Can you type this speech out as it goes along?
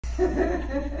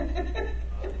I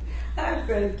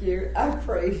thank you. I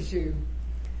praise you.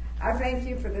 I thank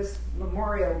you for this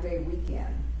Memorial Day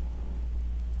weekend.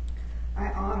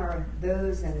 I honor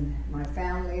those in my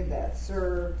family that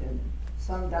served, and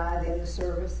some died in the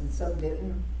service and some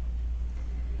didn't.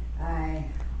 I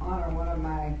honor one of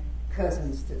my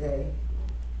cousins today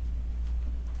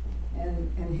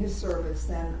and in his service,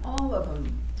 and all of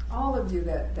them, all of you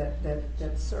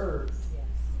that served,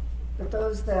 but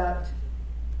those that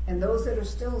are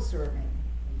still serving.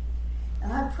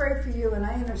 And I pray for you and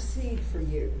I intercede for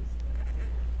you,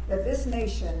 that this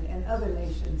nation and other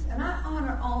nations, and I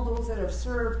honor all those that have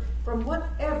served from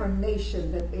whatever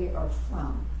nation that they are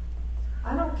from.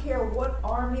 I don't care what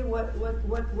army,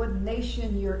 what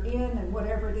nation you're in, and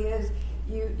whatever it is,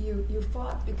 you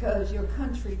fought because your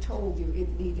country told you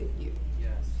it needed you.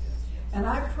 Yes. And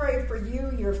I pray for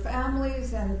you, your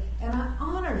families, and I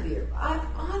honor you. I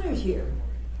honor you.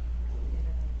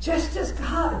 Just as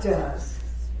God does.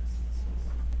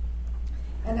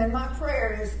 And then my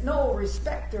prayer is no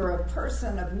respecter of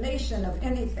person, of nation, of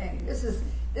anything. This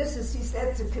is, he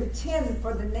said, to contend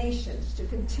for the nations, to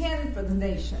contend for the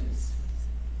nations.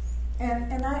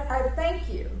 And I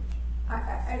thank you.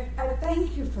 I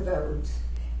thank you for those.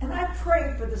 And I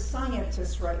pray for the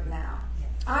scientists right now.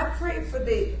 I pray for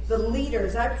the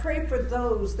leaders. I pray for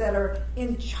those that are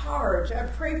in charge. I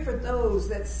pray for those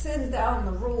that send down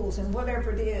the rules and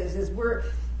whatever it is we're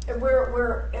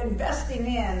investing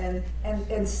in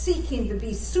and seeking to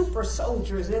be super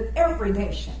soldiers in every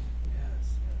nation.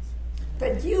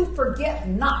 That you forget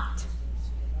not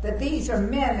that these are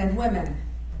men and women,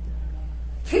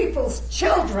 people's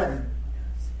children,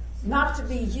 not to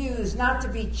be used, not to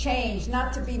be changed,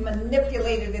 not to be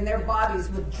manipulated in their bodies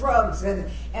with drugs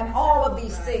and all of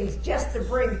these things just to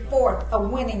bring forth a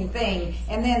winning thing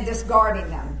and then discarding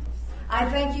them. I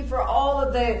thank you for all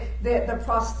of the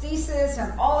prosthesis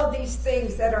and all of these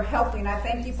things that are helping. I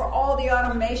thank you for all the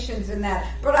automations in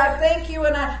that. But I thank you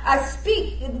and I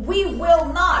speak, we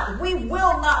will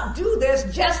not do this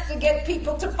just to get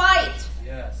people to fight.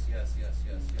 Yes.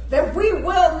 That we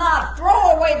will not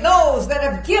throw away those that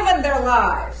have given their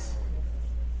lives.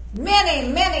 Many,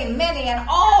 and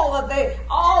all of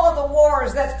the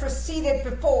wars that's preceded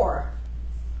before.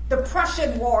 The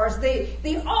Prussian wars,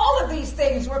 all of these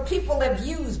things where people have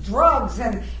used drugs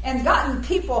and gotten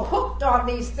people hooked on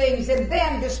these things and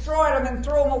then destroyed them and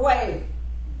threw them away.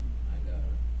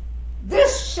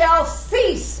 This shall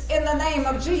cease in the name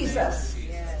of Jesus.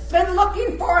 Been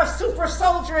looking for a super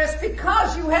soldier, it's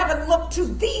because you haven't looked to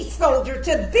the soldier,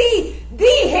 to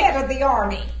the head of the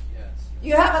army.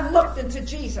 You haven't looked into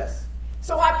Jesus.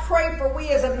 So I pray for we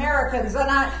as Americans, and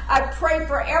I pray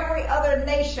for every other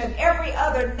nation, every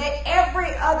other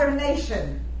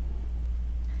nation,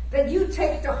 that you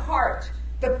take to heart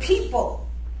the people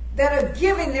that are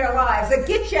giving their lives, that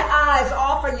get your eyes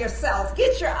off of yourself,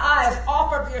 get your eyes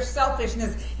off of your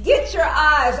selfishness, get your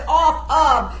eyes off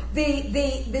of the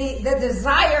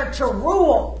desire to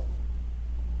rule,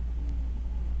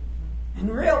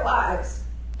 and realize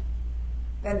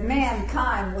that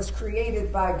mankind was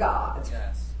created by God.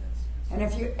 Yes. And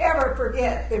if you ever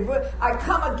forget, I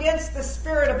come against the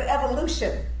spirit of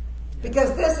evolution,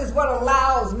 because this is what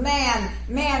allows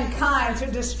mankind to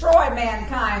destroy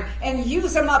mankind and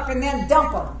use them up and then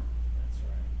dump them.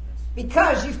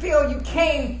 Because you feel you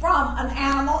came from an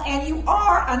animal, and you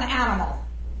are an animal.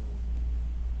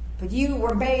 But you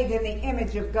were made in the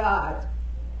image of God.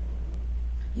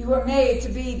 You were made to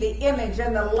be the image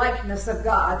and the likeness of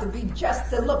God,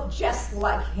 to look just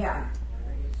like Him,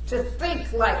 to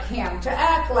think like Him, to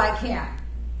act like Him,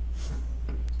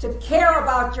 to care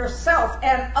about yourself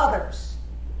and others.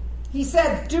 He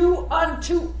said, do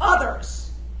unto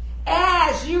others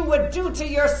as you would do to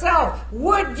yourself.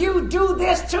 Would you do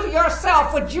this to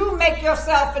yourself? Would you make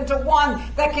yourself into one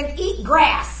that can eat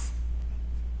grass?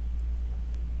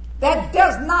 That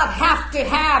does not have to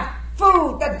have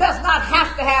food, that does not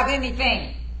have to have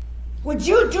anything. Would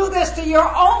you do this to your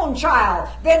own child?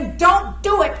 Then don't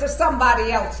do it to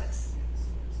somebody else's.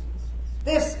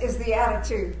 This is the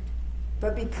attitude.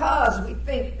 But because we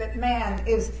think that man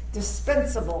is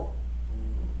dispensable,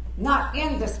 not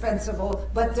indispensable,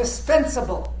 but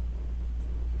dispensable,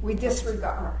 we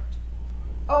disregard.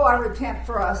 Oh, I repent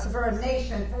for us, for a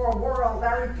nation, for a world.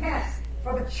 I repent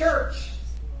for the church.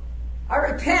 I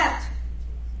repent.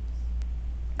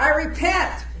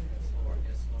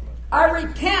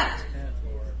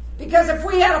 Because if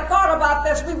we had a thought about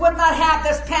this, we would not have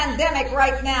this pandemic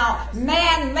right now.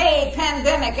 Man-made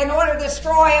pandemic in order to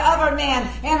destroy other men,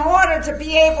 in order to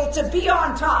be able to be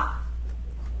on top.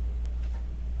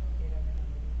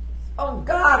 Oh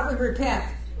God, we repent.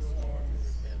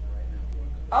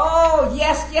 Oh,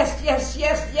 yes, yes, yes,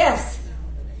 yes, yes.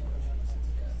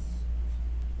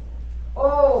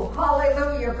 Oh,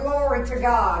 hallelujah. Glory to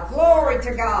God. Glory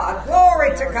to God.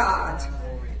 Glory to God.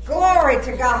 Glory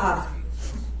to God.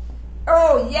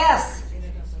 Oh, yes.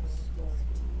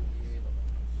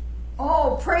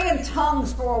 Oh, pray in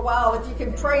tongues for a while if you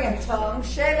can pray in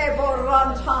tongues.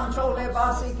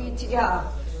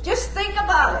 Just think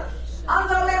about it.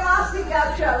 Think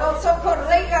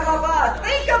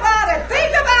about it.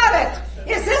 Think about it.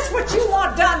 Is this what you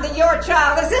want done to your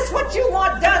child? Is this what you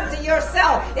want done to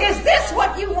yourself? Is this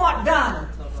what you want done?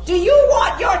 Do you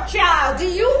want your child? Do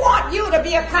you want you to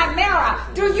be a chimera?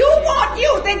 Do you want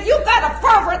you? Then you got to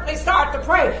fervently start to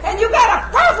pray. And you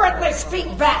got to fervently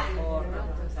speak back.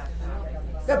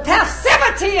 The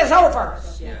passivity is over.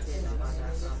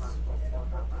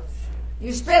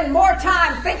 You spend more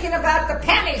time thinking about the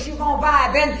pennies you're going to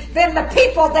buy than the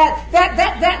people that are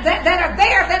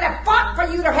there that have fought for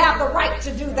you to have the right to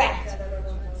do that.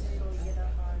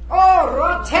 Oh,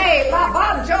 rote la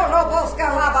banjo lo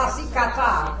bosca la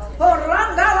basikata. Oh,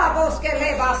 randa la bosque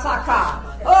le basaka.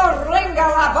 Oh, ringa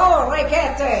la bo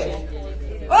requete.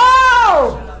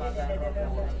 Oh!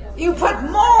 You put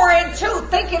more into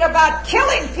thinking about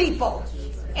killing people.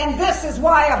 And this is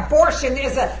why abortion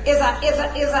is an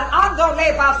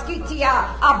andole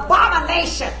baskitia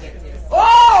abomination.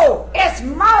 Oh, it's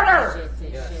murder.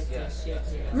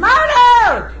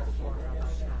 Murder!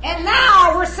 And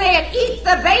now we're saying eat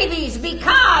the babies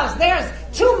because there's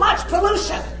too much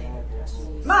pollution.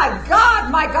 My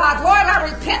God, Lord, I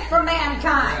repent for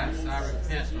mankind. Yes, I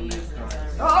repent for mankind.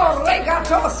 Oh,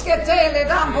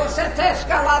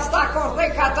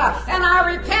 and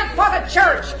I repent for the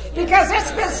church because it's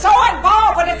been so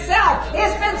involved with itself.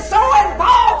 It's been so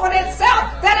involved with itself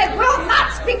that it will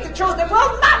not speak the truth. It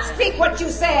will not speak what you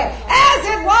said. As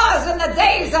it was in the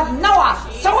days of Noah,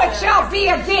 so it shall be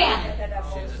again.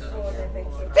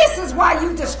 This is why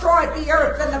you destroyed the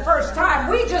earth in the first time.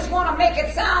 We just want to make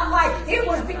it sound like it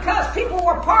was because people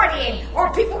were partying or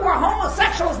people were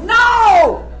homosexuals.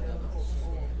 No!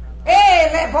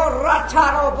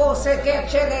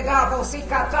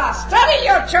 Study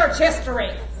your church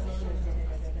history.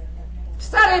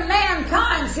 Study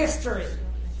mankind's history.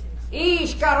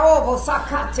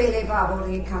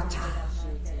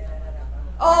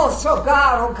 Oh, so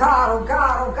God, oh God, oh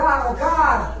God, oh God, oh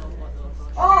God.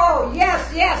 Oh, yes,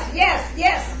 yes, yes,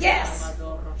 yes, yes.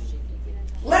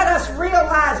 Let us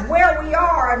realize where we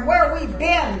are and where we've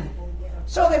been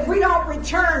so that we don't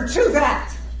return to that.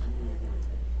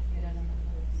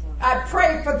 I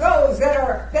pray for those that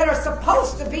are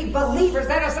supposed to be believers,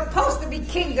 that are supposed to be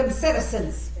kingdom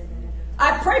citizens.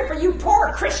 I pray for you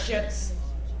poor Christians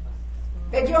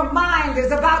that your mind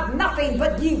is about nothing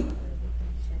but you.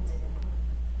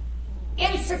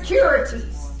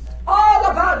 Insecurities, all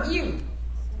about you.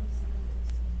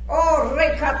 Oh,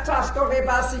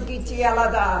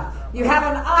 you have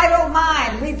an idle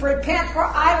mind. We repent for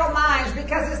idle minds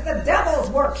because it's the devil's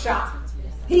workshop.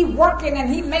 He working and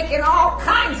he making all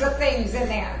kinds of things in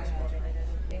there.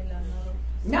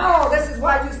 No, this is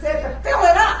why you said to fill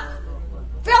it up.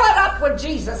 Fill it up with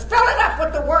Jesus. Fill it up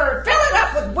with the Word. Fill it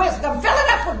up with wisdom. Fill it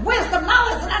up with wisdom,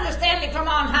 knowledge, and understanding from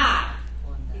on high.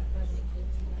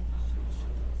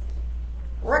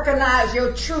 Recognize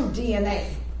your true DNA.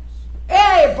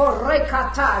 Hey,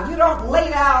 Borekata, you don't lay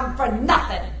down for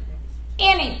nothing.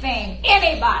 Anything,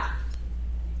 anybody.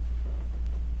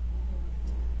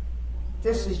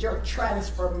 This is your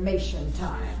transformation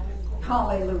time.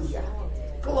 Hallelujah.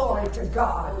 Glory to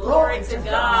God. Glory to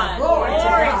God. Glory to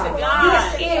God. God.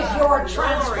 This is your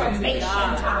transformation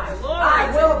time. I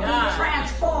will be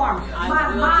transformed.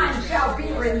 My mind shall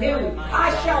be renewed.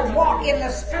 I shall walk in the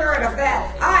spirit of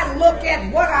that. I look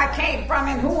at what I came from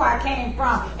and who I came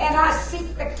from, and I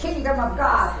seek the kingdom of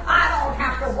God. I don't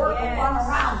have to work and run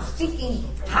around seeking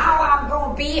how I'm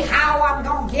going to be, how I'm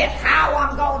going to get, how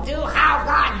I'm going to do, how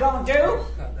God going to do.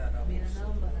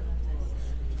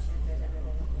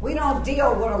 We don't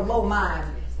deal with a low mind.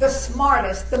 The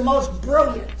smartest, the most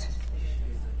brilliant,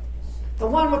 the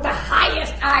one with the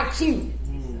highest IQ.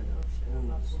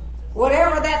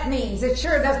 Whatever that means. It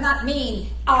sure does not mean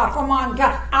from on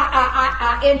God,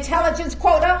 intelligence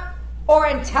quota or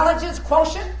intelligence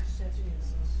quotient.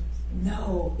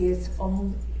 No, it's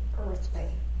only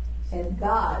earthly. And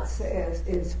God says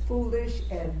it's foolish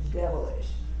and devilish.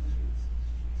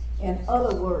 In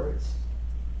other words,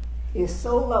 it's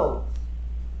so low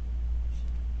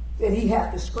that he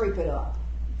had to scrape it up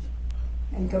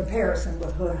in comparison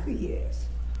with who he is.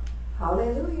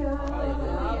 Hallelujah.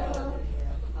 Hallelujah.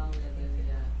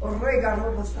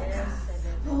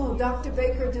 Oh, Dr.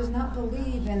 Baker does not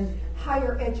believe in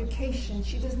higher education.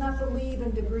 She does not believe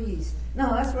in degrees. No,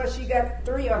 that's why she got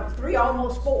three,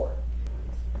 almost four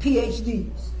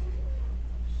PhDs.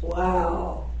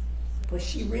 Wow. But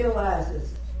she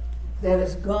realizes that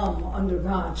it's gum under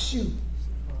God's shoe.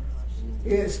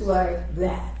 It's like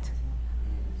that.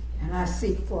 And I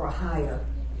seek for a higher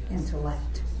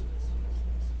intellect.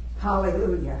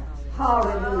 Hallelujah.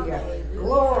 Hallelujah.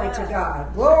 Glory to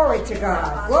God. Glory to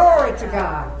God. Glory to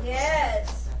God.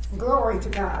 Yes. Glory to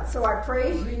God. So I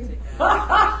praise you.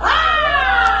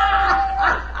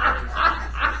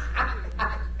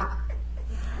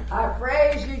 I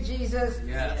praise you, Jesus.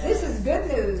 Yes. This is good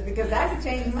news because I can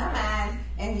change my mind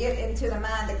and get into the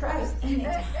mind of Christ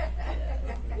anytime.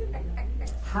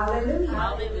 Hallelujah.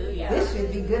 Hallelujah. This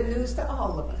should be good news to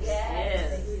all of us.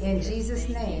 Yes. In Jesus'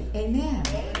 name. Amen.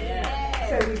 Amen.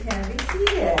 So you can be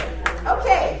seated.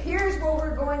 Okay, here's where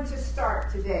we're going to start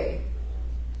today.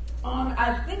 On,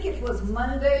 I think it was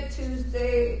Monday, I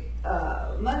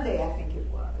think it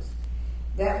was,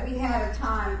 that we had a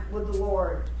time with the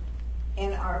Lord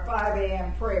in our 5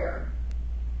 a.m. prayer.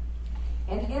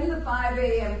 And in the 5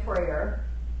 a.m. prayer,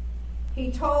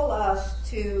 he told us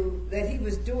that he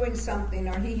was doing something,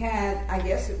 or he had, I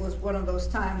guess it was one of those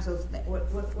times,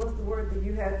 what was the word that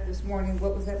you had this morning?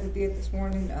 What was that we did this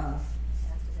morning?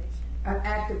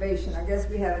 Activation. I guess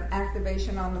we had an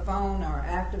activation on the phone, or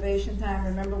activation time.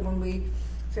 Remember when I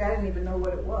didn't even know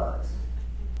what it was.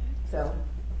 So,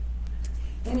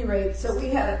 at any rate, so we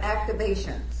had an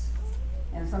activations,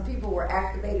 and some people were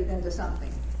activated into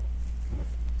something.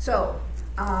 So,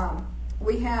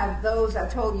 we have those. I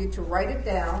told you to write it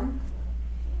down,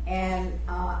 and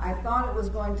I thought it was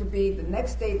going to be the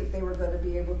next day that they were going to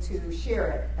be able to share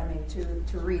it. I mean,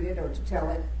 to read it or to tell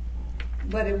it,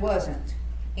 but it wasn't.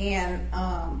 And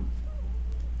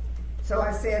so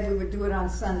I said we would do it on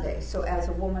Sunday. So as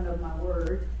a woman of my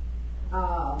word,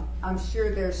 I'm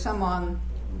sure there's some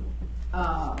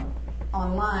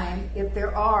online. If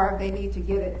there are, they need to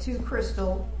get it to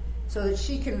Crystal so that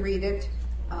she can read it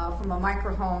from a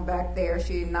microphone back there.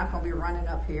 She's not going to be running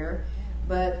up here.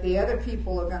 But the other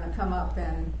people are going to come up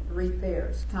and read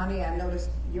theirs. Connie, I noticed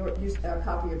a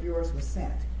copy of yours was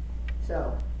sent.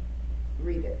 So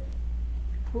read it.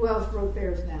 Who else wrote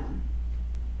theirs down?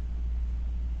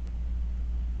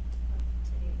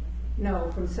 No,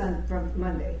 from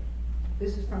Monday.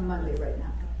 This is from Monday right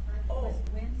now. Oh, it's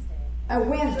Wednesday.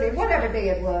 Wednesday, whatever day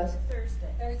it was.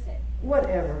 Thursday.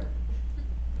 Whatever.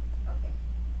 Okay.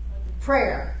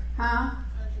 Prayer, huh?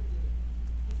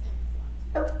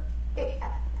 Oh,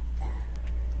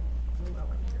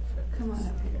 come on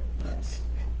up here. Yes.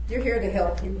 You're here to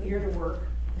help. You're here to work.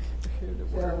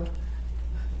 So,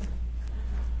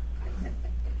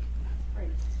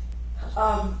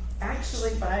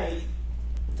 Actually, by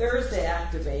Thursday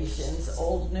activations,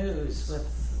 old news with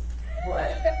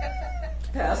what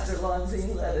Pastor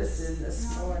Lonzine led us in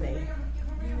this morning. You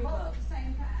can both at the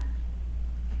same time.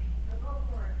 Go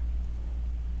for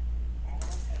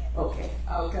it. Okay,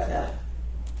 I'll gotta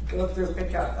go through,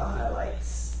 pick out the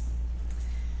highlights.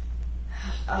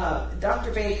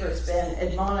 Dr. Baker's been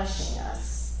admonishing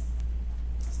us,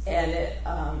 and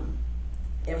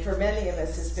and for many of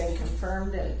us, it's been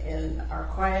confirmed in our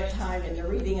quiet time, in the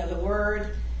reading of the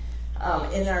Word,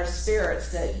 in our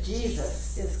spirits, that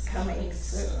Jesus is coming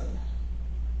soon.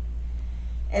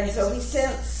 And so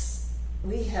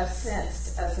we have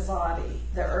sensed as a body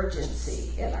the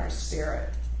urgency in our spirit.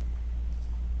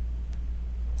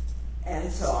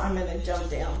 And so I'm going to jump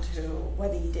down to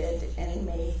what he did in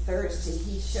May Thursday.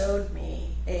 He showed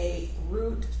me a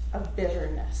root of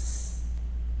bitterness.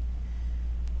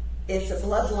 It's a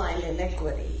bloodline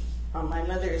iniquity on my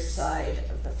mother's side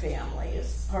of the family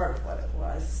is part of what it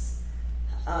was.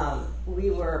 We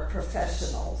were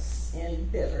professionals in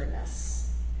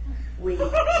bitterness. We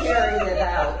carried it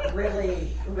out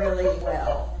really, really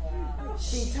well.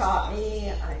 She taught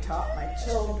me, I taught my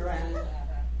children.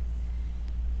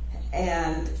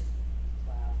 And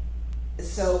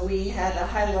so we had a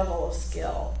high level of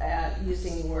skill at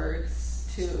using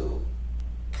words to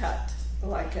cut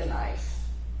like a knife,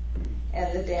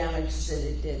 and the damage that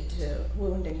it did to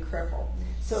wound and cripple.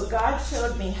 So God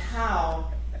showed me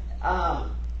how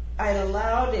I'd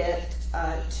allowed it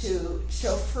to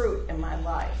show fruit in my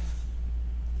life.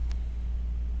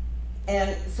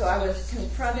 And so I was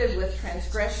confronted with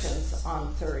transgressions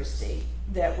on Thursday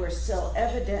that were still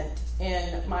evident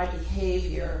in my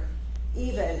behavior,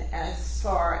 even as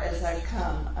far as I've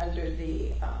come under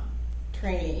the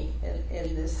training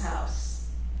in this house.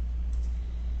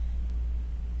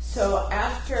 So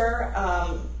after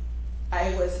I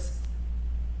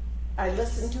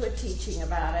listened to a teaching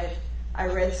about it, I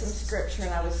read some scripture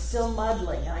and I was still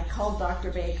muddling, and I called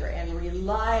Dr. Baker, and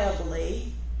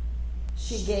reliably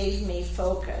she gave me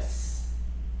focus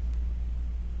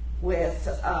with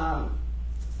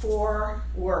 4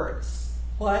 words.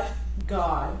 What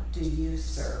God do you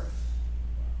serve?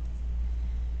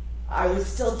 I was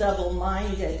still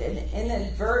double-minded, and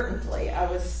inadvertently I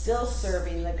was still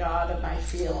serving the God of my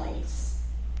feelings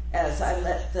as I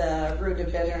let the root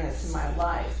of bitterness in my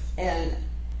life. And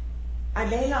I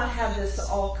may not have this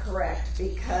all correct,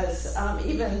 because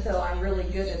even though I'm really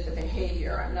good at the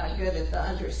behavior, I'm not good at the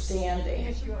understanding.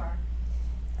 Yes, you are.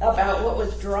 About what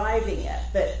was driving it.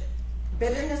 But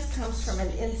bitterness comes from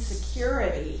an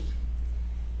insecurity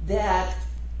that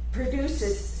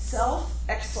produces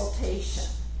self-exaltation.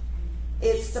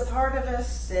 It's the part of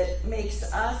us that makes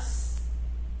us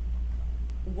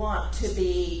want to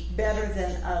be better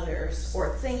than others,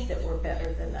 or think that we're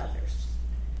better than others.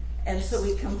 And so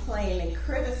we complain and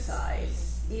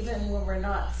criticize, even when we're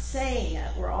not saying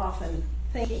it, we're often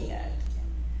thinking it.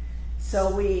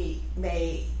 So we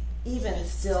may even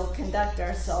still conduct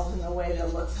ourselves in a way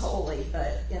that looks holy,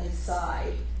 but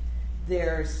inside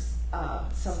there's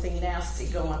something nasty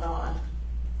going on.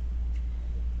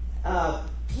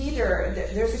 Peter,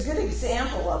 there's a good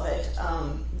example of it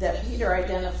that Peter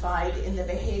identified in the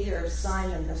behavior of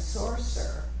Simon the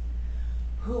sorcerer,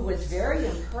 who was very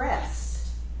impressed,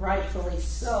 rightfully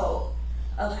so,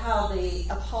 of how the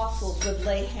apostles would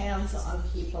lay hands on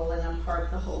people and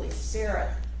impart the Holy Spirit.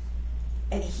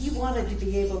 And he wanted to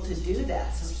be able to do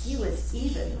that, so he was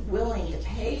even willing to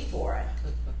pay for it.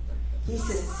 He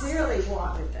sincerely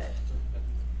wanted it.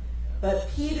 But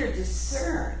Peter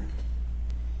discerned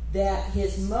that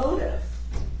his motive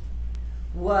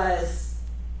was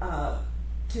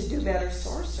to do better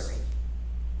sorcery.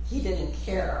 He didn't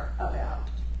care about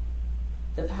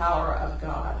the power of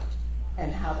God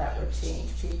and how that would change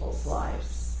people's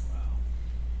lives.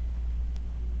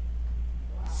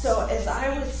 So as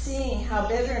I was seeing how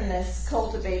bitterness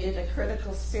cultivated a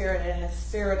critical spirit and a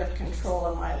spirit of control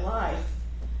in my life,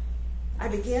 I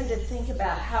began to think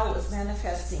about how it was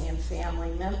manifesting in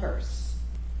family members.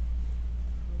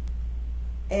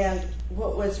 And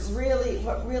what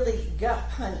really gut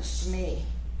punched me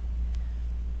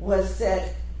was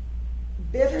that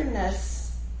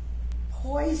bitterness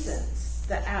poisons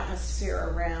the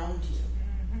atmosphere around you.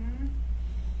 Mm-hmm.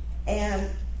 And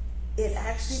it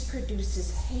actually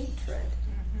produces hatred.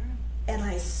 Mm-hmm. And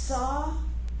I've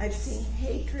seen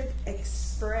hatred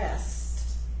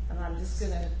expressed, and I'm just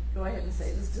going to go ahead and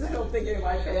say this because I don't think any of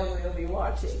my family will be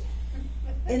watching,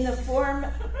 in the form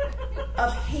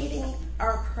of hating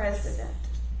our president.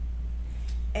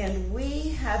 And we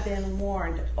have been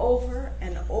warned over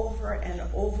and over and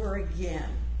over again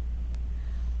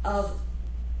of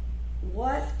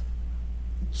what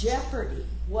jeopardy,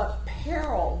 what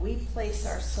peril we place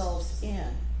ourselves in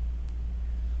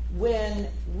when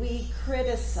we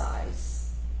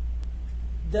criticize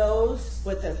those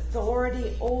with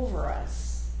authority over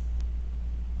us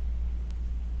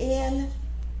in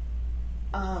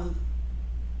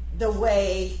the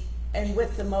way and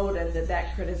with the motive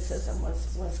that criticism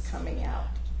was coming out.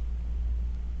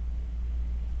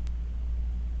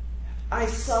 I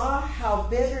saw how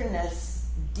bitterness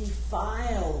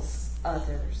defiles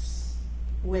others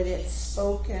when it's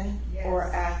spoken or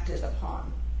acted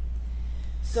upon.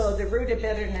 So the root of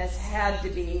bitterness had to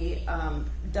be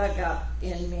dug up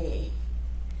in me.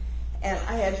 And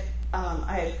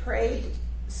I had prayed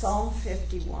Psalm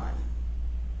 51,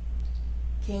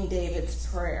 King David's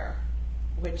prayer,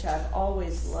 which I've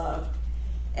always loved.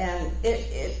 And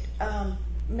it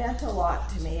meant a lot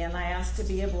to me, and I asked to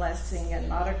be a blessing and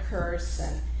not a curse.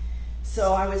 And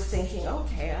so I was thinking,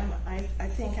 okay, I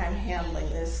think I'm handling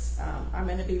this. I'm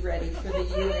going to be ready for the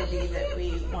unity that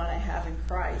we want to have in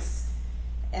Christ.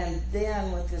 And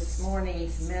then with this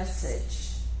morning's message,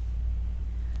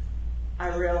 I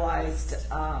realized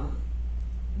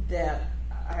that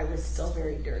I was still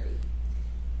very dirty.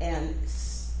 And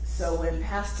so when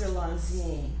Pastor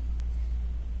Lanzine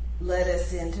led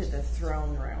us into the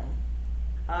throne room,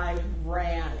 I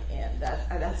ran in.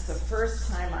 That's the first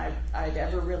time I'd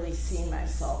ever really seen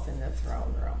myself in the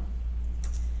throne room.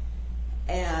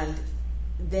 And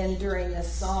then during the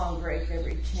song, Break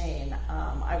Every Chain,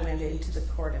 I went into the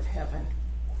court of heaven.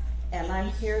 And I'm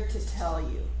here to tell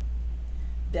you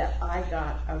that I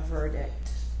got a verdict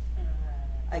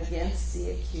against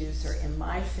the accuser in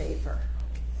my favor.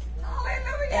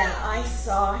 Hallelujah. And I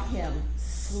saw him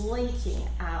slinking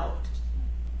out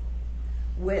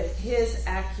with his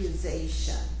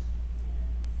accusation,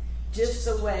 just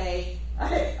the way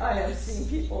I have seen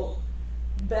people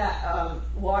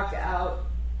walk out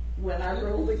when I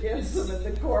ruled against them in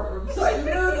the courtroom. So I knew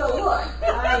the look.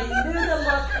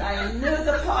 I knew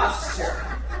the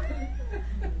posture.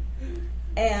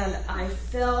 And I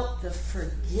felt the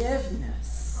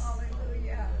forgiveness.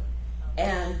 Hallelujah.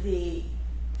 And the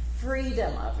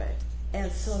freedom of it.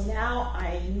 And so now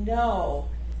I know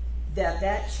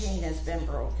that chain has been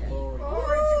broken.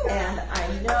 And I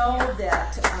know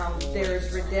that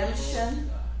there's redemption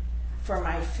for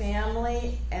my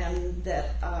family, and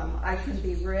that I can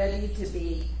be ready to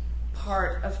be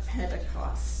part of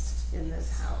Pentecost in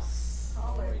this house.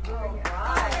 Hallelujah.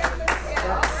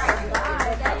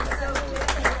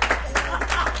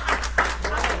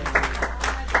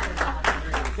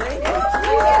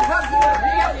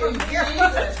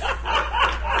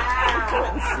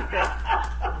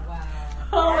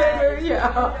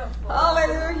 Hallelujah.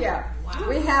 Hallelujah.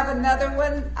 We have another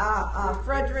one,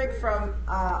 Frederick from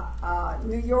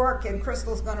New York, and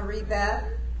Crystal's going to read that.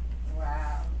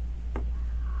 Wow.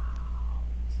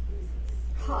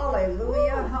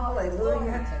 Hallelujah,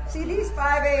 hallelujah. See, these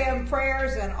 5 a.m.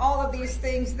 prayers and all of these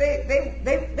things,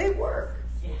 they work.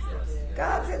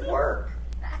 God's at work.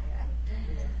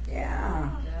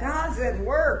 Yeah, God's at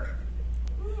work.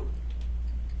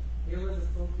 There was a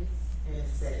focus and a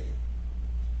setting.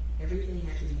 Everything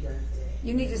had to be done today.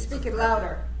 You need to speak it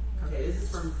louder. Okay, this is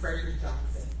from Frederick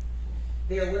Johnson.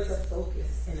 There was a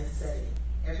focus and a setting.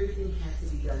 Everything had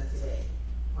to be done today.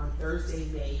 On Thursday,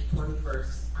 May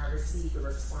 21st, I received a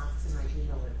response to my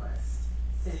email request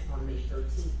sent on May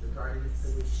 13th regarding the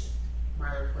solution.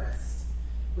 My request: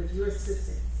 with your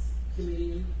assistance,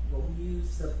 community will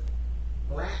use the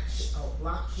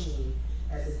blockchain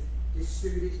as a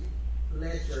distributed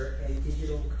ledger and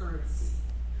digital currency.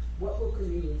 What will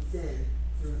community send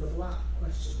through the block?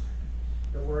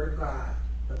 The Word of God,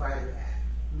 the Bible app,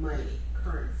 money,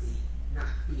 currency, not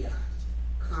fiat,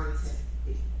 content.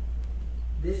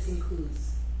 This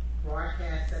includes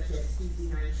broadcasts such as Tuesday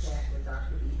Night Chat with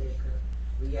Dr. B. Baker,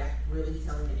 React Really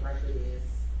Telling It Like It Is,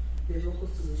 Biblical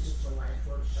Solutions for Life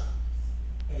workshops,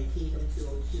 and Kingdom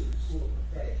 202, School of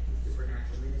Prophetic and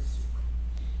Supernatural Ministry,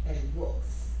 and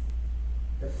books.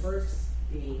 The first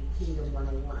being Kingdom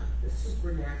 101, The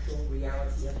Supernatural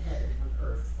Reality of Heaven on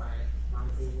Earth by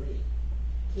Ramsey Lee.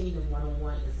 Kingdom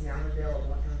 101 is now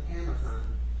available on Amazon.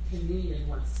 Communion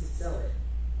wants to sell it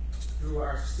through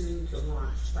our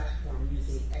soon-to-launch platform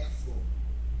using Expo.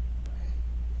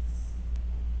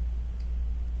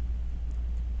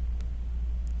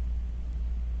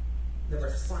 The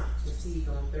response received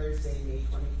on Thursday, May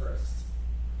 21st.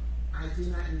 I do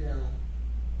not know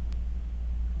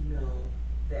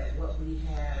that what we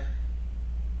have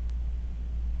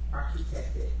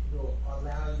architected will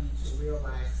allow you to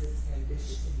realize this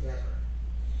ambitious endeavor.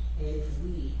 And if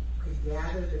we could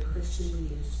gather the Christian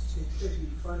leaders to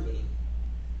contribute funding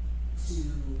to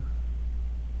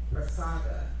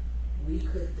Prasaga, we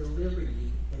could deliver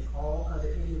you and all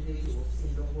other individuals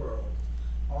in the world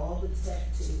all the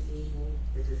tech to enable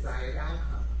the desired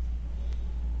outcome.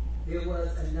 There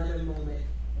was another moment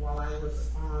while I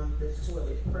was on the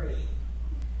toilet praying.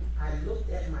 I looked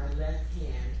at my left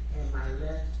hand and my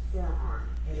left forearm,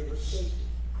 and it was shaking.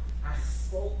 I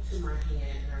spoke to my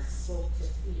hand and I spoke to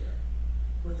fear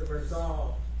with the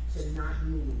resolve to not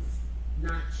move,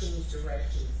 not change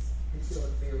directions until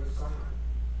the fear was gone.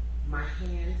 My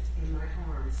hand and my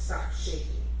arm stopped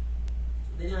shaking.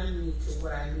 Then I moved to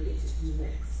what I needed to do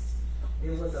next.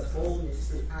 There was a boldness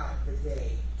throughout the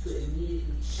day to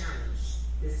immediately challenge,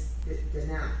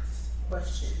 denounce,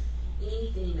 question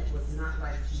anything that was not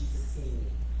like Jesus in me.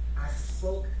 I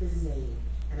spoke his name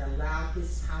and allowed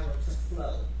his power to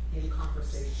flow in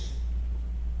conversation.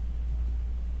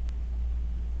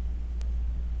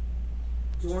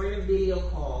 During a video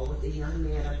call with a young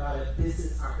man about a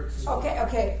business opportunity.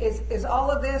 Okay. Is all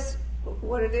of this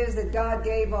what it is that God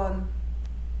gave on,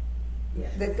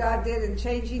 Yes. that God did in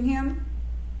changing him?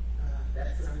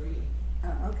 That's what I'm reading.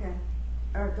 Oh, okay.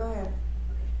 All right, go ahead.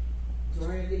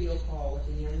 During a video call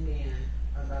with a young man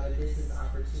about a business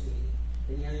opportunity,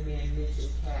 the young man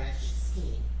mentioned cash is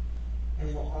king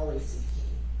and will always be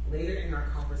king. Later in our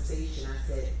conversation, I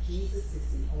said, Jesus is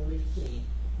the only king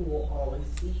who will always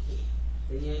be king.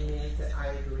 The young man said, I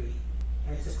agree.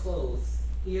 And to close,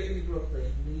 here in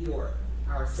Brooklyn, New York,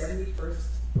 our 71st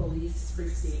Police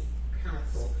Precinct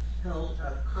Council held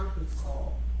a conference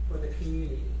call for the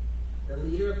community. The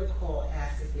leader of the call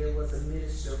asked if there was a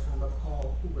minister on the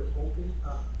call who would open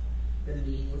up the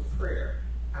meeting with prayer.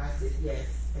 I said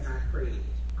yes, and I prayed.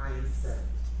 I am settled.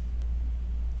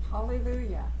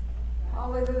 Hallelujah.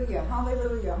 Hallelujah.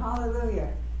 Hallelujah.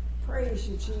 Hallelujah. Praise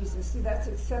you, Jesus. See, that's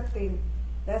accepting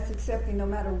no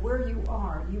matter where you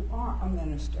are a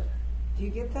minister. Do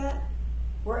you get that?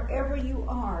 Wherever you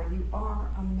are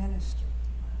a minister.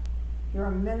 You're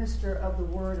a minister of the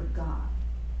Word of God.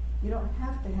 You don't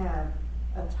have to have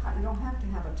you don't have to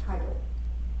have a title.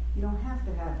 You don't have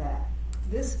to have that.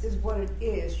 This is what it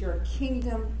is. You're a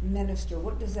kingdom minister.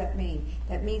 What does that mean?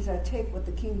 That means I take what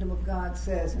the kingdom of God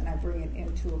says and I bring it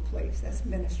into a place. That's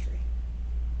ministry.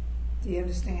 Do you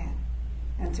understand?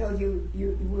 Until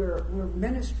we're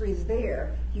ministries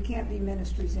there, you can't be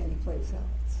ministries anyplace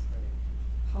else.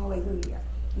 Hallelujah.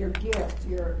 Your gift,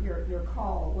 your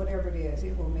call, whatever it is,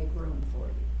 it will make room for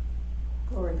you.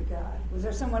 Glory to God. Was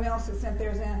there someone else that sent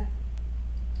theirs in?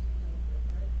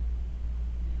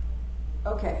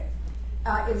 Okay.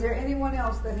 Is there anyone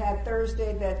else that had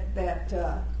Thursday that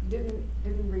didn't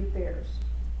read theirs?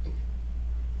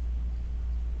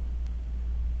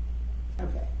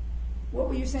 Okay. What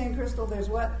were you saying, Crystal? There's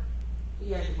what?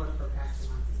 He had to work for Pastor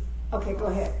Muncie. Okay, go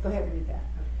ahead. Go ahead and read that.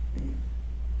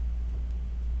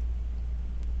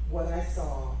 What I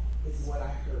saw is what I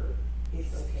heard.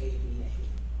 It's okay to be naked.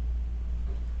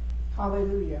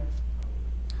 Hallelujah.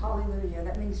 Hallelujah.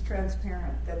 That means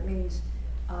transparent. That means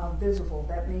visible.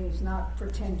 That means not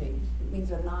pretending. It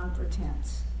means a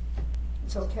non-pretense.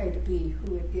 It's okay to be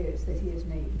who it is that He has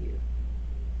made you.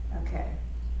 Okay.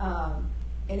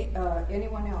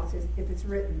 Anyone else? If it's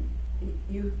written,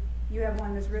 you have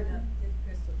one that's written. If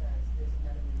Crystal does, there's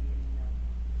another one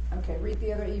you know. Okay. Read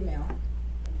the other email.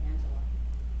 From Angela.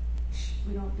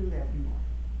 We don't do that anymore.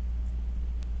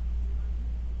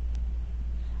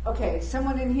 Okay,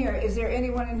 someone in here, is there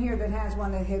anyone in here that has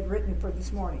one that had written for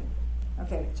this morning?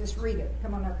 Okay, just read it.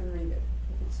 Come on up and read it.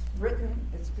 If it's written,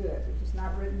 it's good. If it's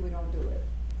not written, we don't do it.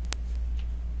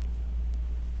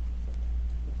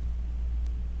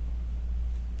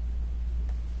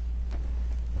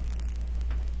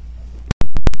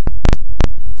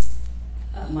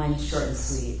 Mine's short and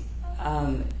sweet.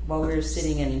 While we were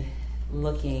sitting and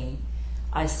looking,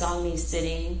 I saw me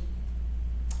sitting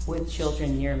with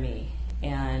children near me,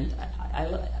 and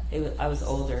I was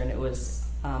older, and it was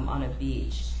on a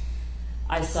beach.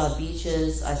 I saw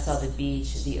beaches, I saw the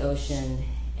beach, the ocean,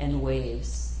 and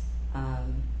waves,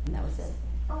 and that was it.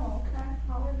 Oh, okay.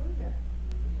 Hallelujah.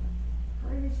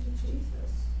 Praise you,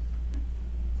 Jesus.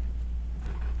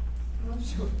 Oh,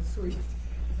 short and sweet.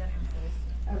 Is that from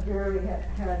Thursday? I very had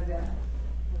Was that from Thursday?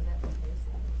 Was that from Thursday?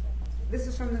 this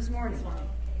is from this morning.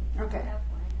 Okay. I have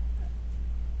one.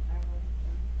 I wrote it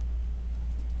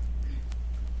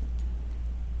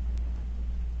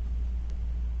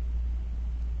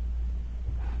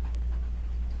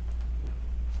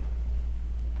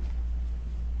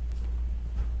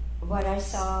down. What I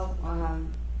saw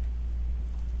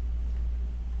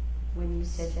when you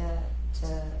said that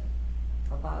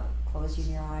about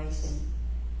closing your eyes,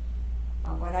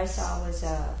 and what I saw was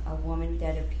a woman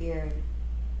that appeared,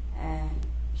 and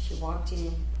she walked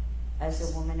in as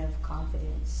a woman of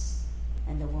confidence,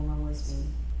 and the woman was me.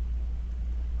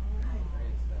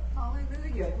 All right.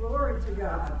 Hallelujah. Glory to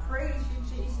God. Praise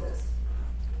you, Jesus.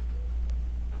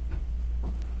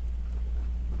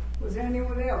 Was there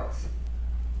anyone else?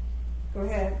 Go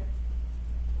ahead.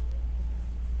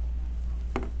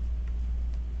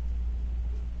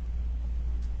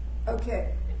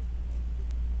 Okay.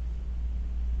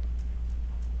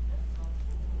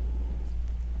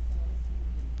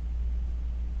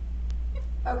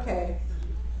 Okay.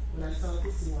 When I saw it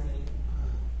this morning,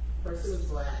 first it was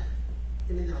black,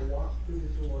 and then I walked through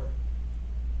the door,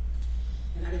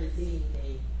 and I didn't see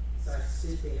anything, so I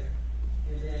stood there,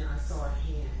 and then I saw a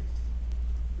hand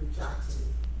reach out to me.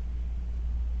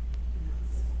 And that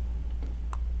was it.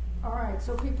 All right.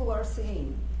 So people are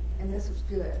seeing, and this is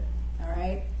good. All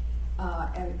right.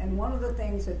 And one of the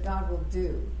things that God will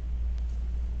do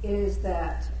is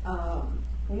that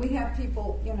when we have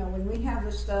people, when we have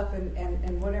this stuff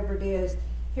and whatever it is,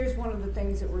 here's one of the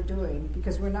things that we're doing,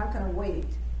 because we're not going to wait.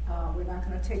 We're not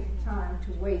going to take the time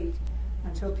to wait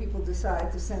until people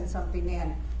decide to send something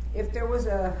in. If there was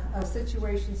a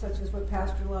situation such as what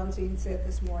Pastor Lunzine said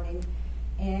this morning,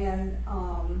 and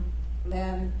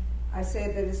then I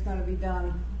said that it's going to be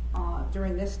done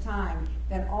during this time,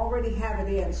 then already have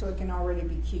it in so it can already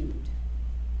be queued.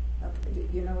 Okay,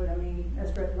 you know what I mean?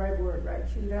 That's the right word, right?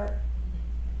 Queued up?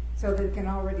 So that it can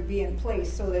already be in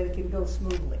place so that it can go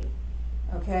smoothly.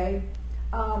 Okay?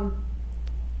 I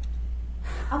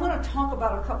want to talk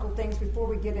about a couple things before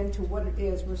we get into what it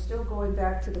is. We're still going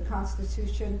back to the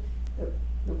Constitution,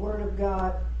 the Word of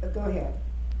God. Go ahead.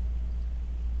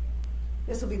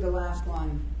 This will be the last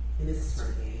one. And this is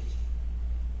from Gage.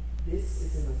 This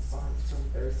is in response from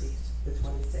Thursday, the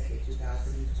 22nd,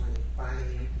 2020, 5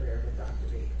 a.m. prayer with Dr.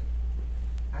 Baker.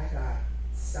 I got,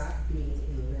 stop being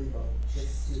in limbo,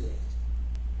 just do it.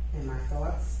 And my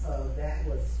thoughts of that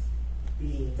was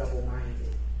being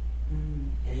double-minded.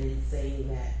 And then saying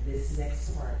that this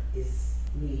next part is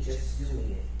me just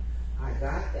doing it. I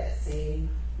got that same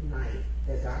night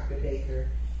that Dr. Baker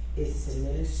is to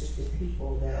minister to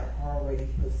people that are already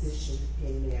positioned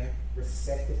in their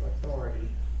respective authority.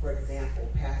 For example,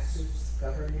 pastors,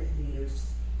 government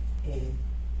leaders, and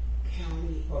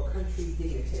county or country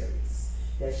dignitaries,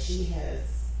 that she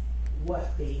has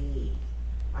what they need.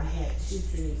 I had 2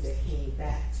 dreams that came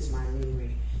back to my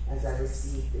memory as I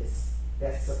received this,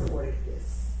 that supported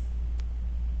this.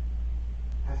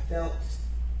 I felt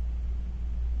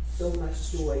so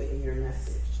much joy in your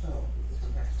message. Oh, this is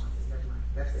from Pastor Swanson. Never mind.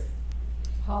 That's it.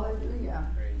 Hallelujah.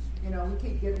 You know, we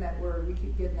keep getting that word, we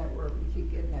keep getting that word, we keep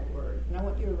getting that word. And I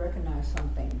want you to recognize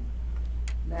something,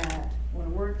 that when a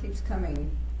word keeps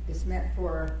coming, it's meant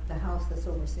for the house that's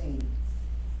overseen.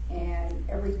 And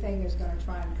everything is going to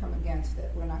try and come against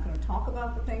it. We're not going to talk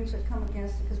about the things that come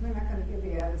against it, because we're not going to give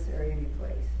the adversary any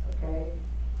place, okay?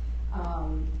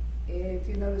 If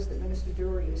you notice that Minister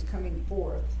Dury is coming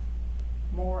forth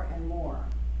more and more,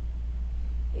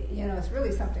 you know, it's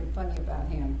really something funny about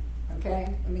him, okay?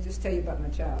 Let me just tell you about my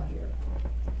child here.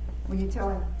 When you tell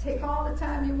him, take all the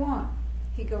time you want,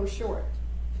 he goes short.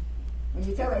 When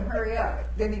you tell him hurry up,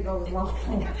 then he goes long.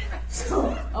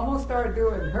 So I'm going to start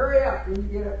doing hurry up when you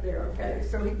get up there, okay?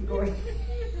 So he can go ahead.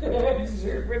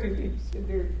 Sure, what did you should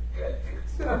do?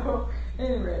 So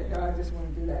anyway, no, I just want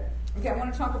to do that. Okay, I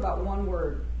want to talk about one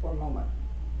word for a moment.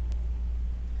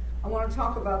 I want to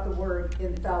talk about the word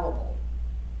infallible.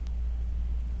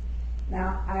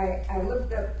 Now, I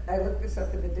looked this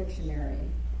up in the dictionary,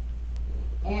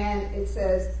 and it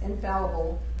says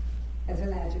infallible as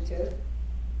an adjective,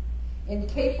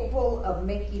 incapable of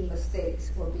making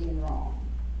mistakes or being wrong.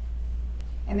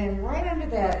 And then right under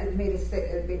that, it made a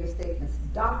statement: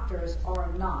 doctors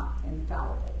are not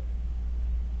infallible.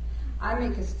 I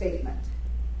make a statement: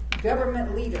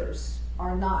 government leaders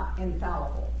are not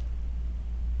infallible.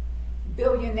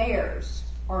 Billionaires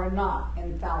are not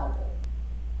infallible.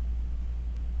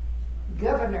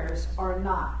 Governors are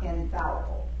not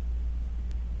infallible.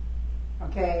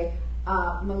 Okay?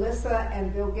 Melissa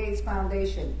and Bill Gates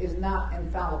Foundation is not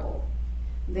infallible.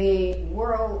 The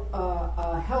World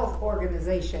Health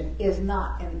Organization is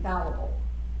not infallible.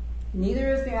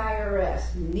 Neither is the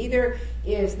IRS. Neither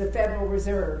is the Federal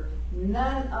Reserve.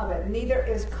 None of it. Neither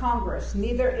is Congress.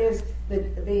 Neither is the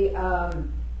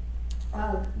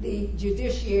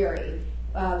judiciary,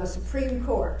 the Supreme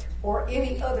Court, or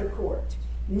any other court.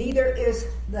 Neither is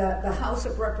the House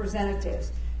of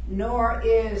Representatives, nor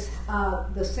is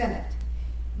the Senate.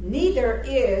 Neither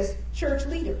is church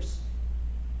leaders.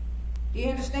 Do you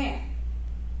understand?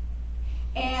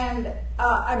 And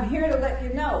I'm here to let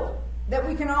you know that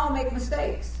we can all make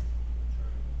mistakes.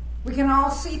 We can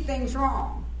all see things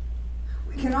wrong.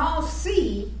 We can all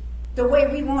see the way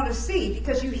we want to see,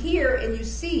 because you hear and you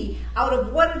see out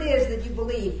of what it is that you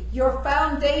believe. Your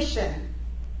foundation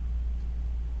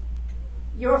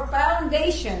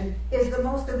is the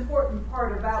most important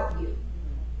part about you.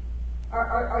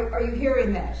 Are you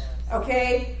hearing this?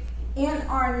 Okay? In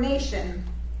our nation,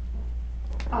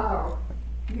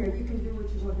 here, you can do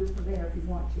what you want to do from there if you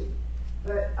want to.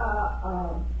 But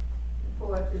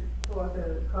pull out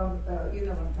the you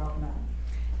know what I'm talking about.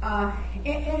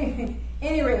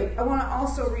 Any rate, I want to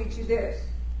also read you this.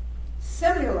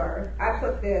 Similar, I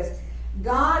put this: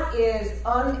 God is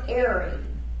unerring.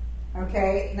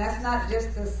 Okay? And that's not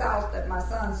just the South that my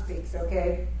son speaks,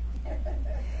 okay?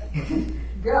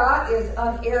 God is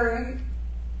unerring,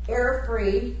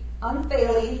 error-free,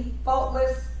 unfailing,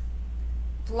 faultless,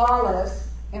 flawless,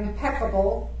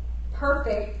 impeccable,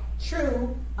 perfect,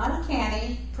 true,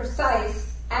 uncanny,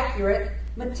 precise, accurate,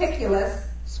 meticulous,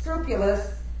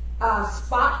 scrupulous,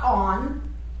 spot on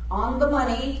the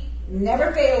money,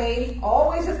 never failing,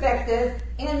 always effective,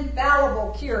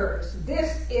 infallible cures.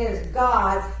 This is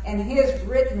God and His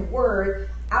written word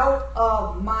out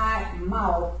of my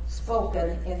mouth,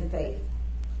 spoken in faith.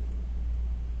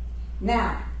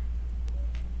 Now,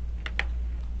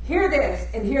 hear this,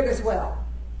 and hear this well.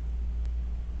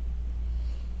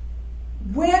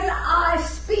 When I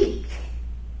speak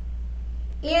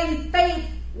in faith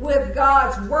with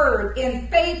God's word, in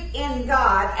faith in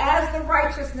God, as the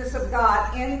righteousness of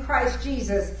God in Christ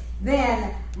Jesus,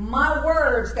 then my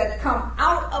words that come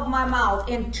out of my mouth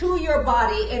into your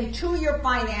body, into your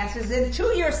finances,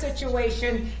 into your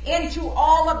situation, into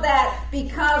all of that,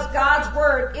 because God's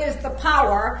word is the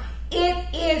power, it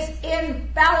is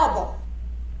infallible.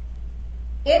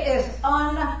 It is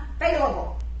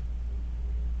unfailable.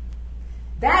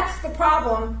 That's the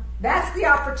problem That's the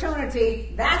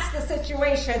opportunity, that's the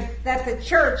situation that the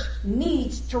church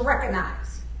needs to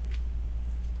recognize.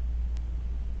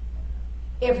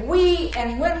 If we,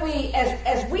 and when we,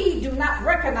 as we do not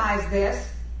recognize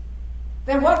this,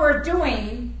 then what we're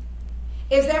doing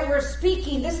is that we're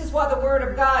speaking. This is what the Word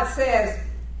of God says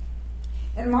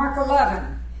in Mark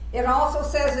 11. It also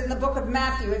says in the book of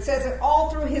Matthew, it says it all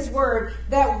through His Word,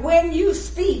 that when you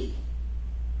speak,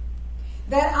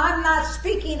 that I'm not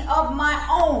speaking of my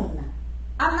own.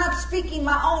 I'm not speaking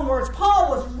my own words.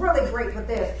 Paul was really great with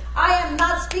this. I am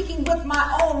not speaking with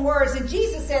my own words. And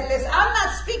Jesus said this, I'm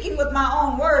not speaking with my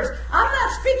own words. I'm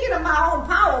not speaking of my own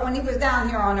power when He was down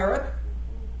here on earth.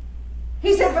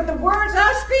 He said, but the words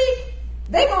I speak,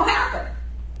 they gonna happen.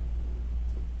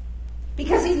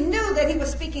 Because He knew that He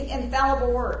was speaking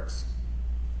infallible words.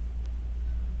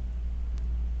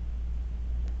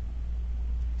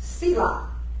 Selah.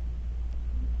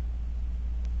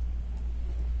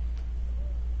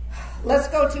 Let's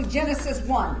go to Genesis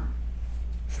 1.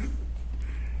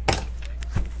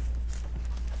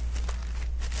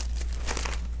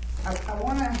 I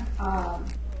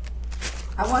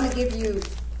want to give you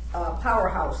a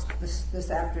powerhouse this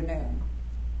afternoon.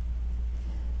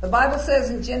 The Bible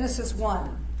says in Genesis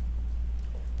 1,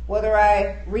 whether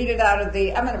I read it out of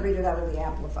I'm going to read it out of the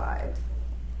Amplified.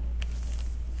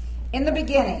 In the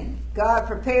beginning, God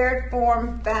prepared,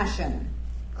 formed, fashioned,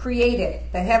 created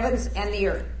the heavens and the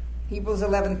earth. Hebrews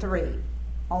 11:3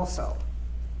 also.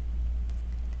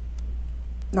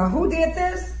 Now who did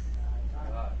this?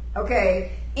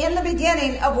 Okay, in the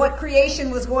beginning of what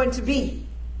creation was going to be.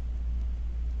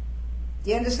 Do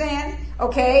you understand?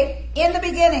 Okay, in the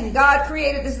beginning, God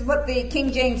created, this is what the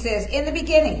King James says, in the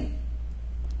beginning.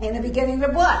 In the beginning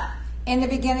of what? In the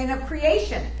beginning of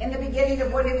creation. In the beginning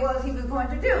of what it was He was going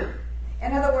to do.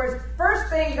 In other words, first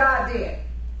thing God did.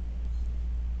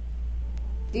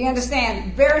 Do you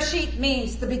understand? Bereshit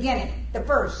means the beginning, the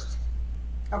first.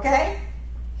 Okay?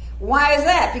 Why is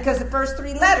that? Because the first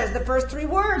three letters, the first three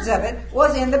words of it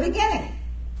was in the beginning.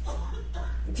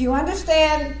 If you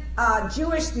understand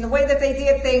Jewish and the way that they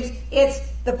did things, it's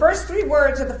the first three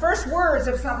words or the first words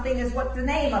of something is what the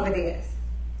name of it is.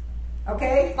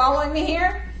 Okay? Following me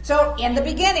here? So, in the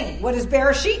beginning. What does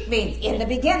Bereshit mean? In the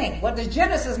beginning. What does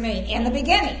Genesis mean? In the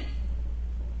beginning.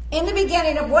 In the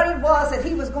beginning of what it was that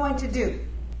He was going to do.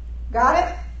 Got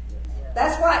it?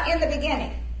 That's why in the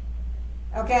beginning.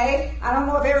 Okay? I don't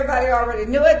know if everybody already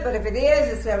knew it, but if it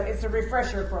is, it's a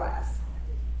refresher class.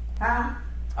 Huh?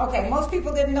 Okay, most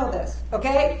people didn't know this.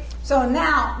 Okay? So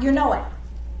now you know it.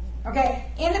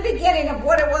 Okay? In the beginning of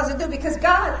what it was to do, because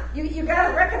God, you got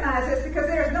to recognize this, because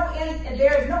there is no in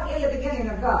the beginning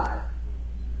of God.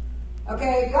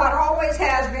 Okay? God always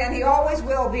has been, He always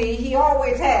will be, He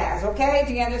always has. Okay?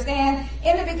 Do you understand?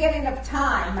 In the beginning of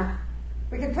time,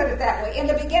 we can put it that way. In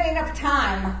the beginning of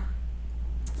time,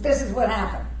 this is what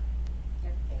happened.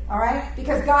 All right?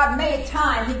 Because God made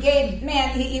time. He gave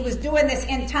man, He was doing this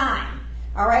in time.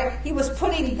 All right? He was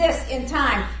putting this in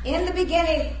time. In the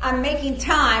beginning, I'm making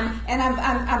time, and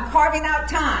I'm carving out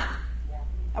time.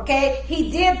 Okay?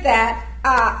 He did that.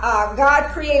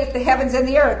 God created the heavens and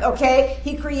the earth. Okay?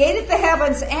 He created the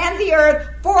heavens and the earth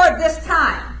for this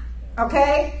time.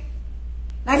 Okay?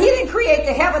 Now, He didn't create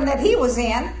the heaven that He was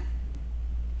in.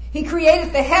 He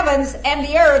created the heavens and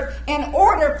the earth in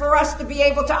order for us to be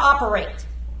able to operate.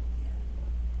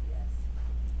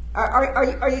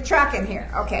 Are you tracking here?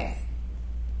 Okay.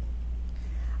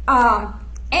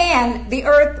 And the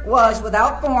earth was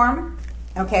without form.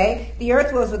 Okay. The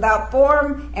earth was without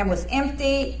form and was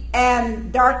empty,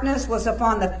 and darkness was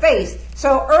upon the face.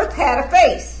 So earth had a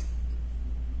face.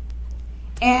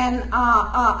 And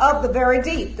of the very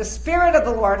deep, the Spirit of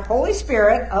the Lord, Holy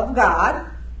Spirit of God,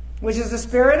 which is the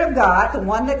Spirit of God, the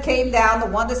one that came down, the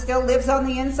one that still lives on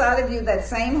the inside of you, that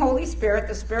same Holy Spirit,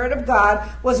 the Spirit of God,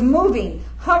 was moving,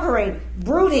 hovering,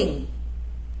 brooding.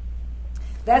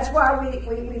 That's why we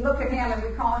look at Him and we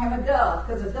call Him a dove,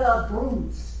 because a dove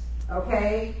broods.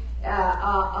 Okay?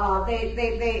 They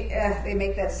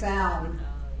make that sound,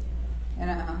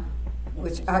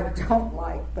 which I don't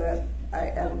like, but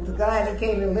the guy that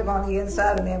came to live on the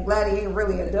inside of me, I'm glad he ain't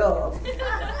really a dove.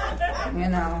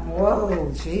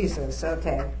 Whoa, Jesus,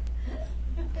 okay.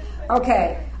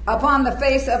 Okay, upon the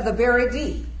face of the very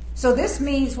deep. So this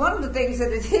means one of the things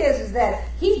that it is that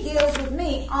He deals with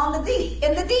me on the deep,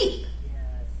 in the deep.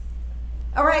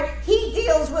 All right, He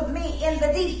deals with me in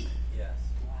the deep. Yes.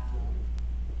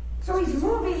 So He's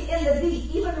moving in the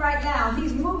deep. Even right now,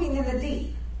 He's moving in the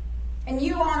deep. and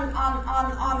you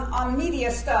on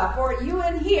media stuff, or you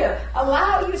in here,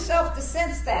 allow yourself to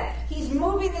sense that. He's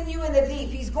moving in you in the deep.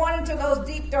 He's going into those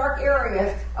deep, dark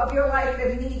areas of your life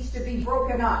that needs to be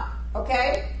broken up.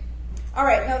 Okay? All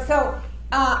right. Now, so,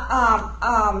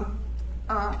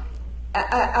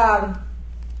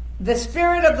 the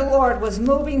Spirit of the Lord was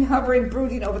moving, hovering,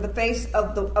 brooding over the face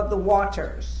of the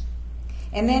waters.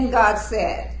 And then God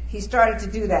said, he started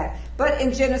to do that. But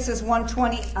in Genesis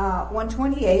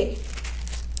 128,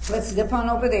 let's zip on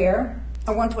over there.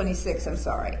 126, I'm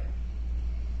sorry.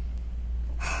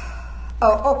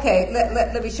 Oh, okay.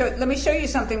 Let me show you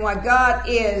something. Why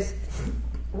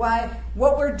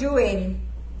what we're doing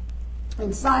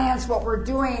in science, what we're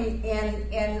doing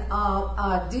in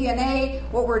DNA,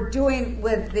 what we're doing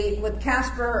with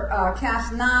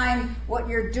Cas9, what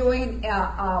you're doing,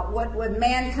 what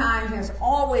mankind has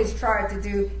always tried to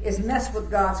do is mess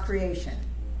with God's creation.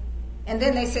 And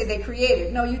then they say they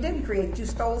created. No, you didn't create. You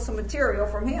stole some material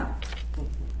from him.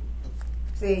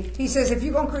 See, he says if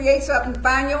you're going to create something,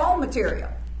 find your own material.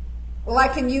 Well, I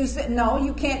can use it. No,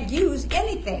 you can't use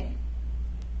anything.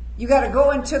 You got to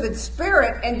go into the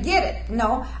Spirit and get it.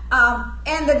 No.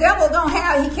 And the devil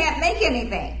he can't make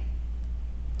anything.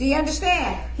 Do you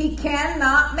understand? He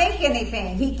cannot make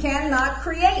anything. He cannot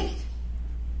create.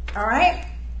 All right?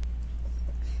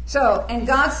 So, and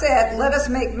God said, let us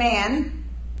make man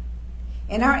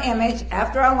in our image,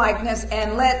 after our likeness,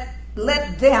 and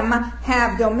let them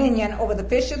have dominion over the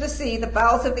fish of the sea, the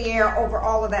fowls of the air, over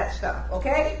all of that stuff.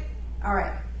 Okay? All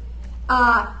right.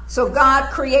 So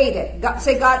God created.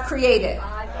 Say God created.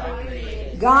 God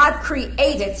created. God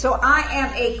created. So I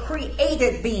am a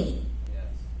created being.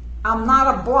 I'm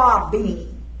not a blob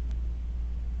being.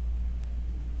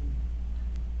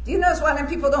 Do you notice why them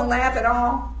people don't laugh at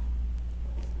all?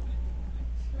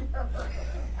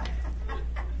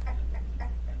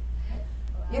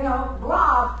 You know,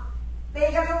 blob, they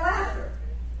ain't got no laughter.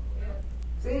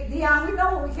 See, Dion, we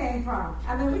know where we came from.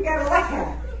 I mean, we got to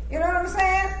laugh. You know what I'm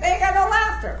saying? They ain't got no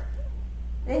laughter.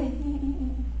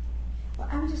 Well,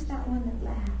 I'm just not one that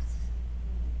laughs.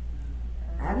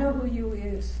 I know who you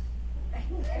is.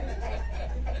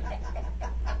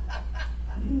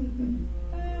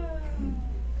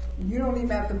 You don't even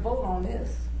have to vote on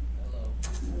this.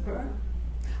 Okay?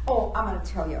 Oh, I'm going to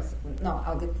tell you. No,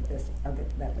 I'll get to this. I'll get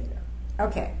to that later.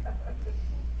 Okay.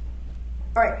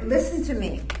 All right, listen to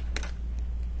me.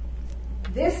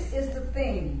 This is the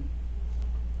thing.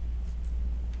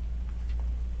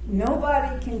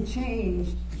 Nobody can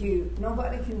change you.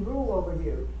 Nobody can rule over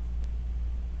you.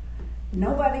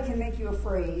 Nobody can make you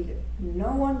afraid.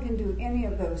 No one can do any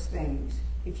of those things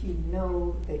if you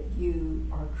know that you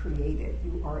are created.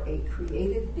 You are a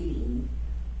created being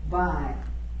by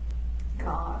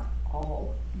God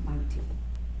Almighty.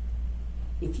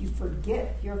 If you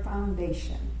forget your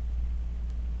foundation,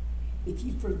 if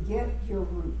you forget your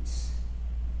roots,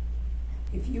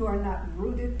 if you are not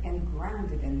rooted and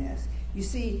grounded in this, you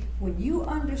see, when you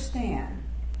understand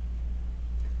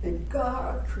that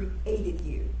God created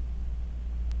you,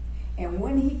 and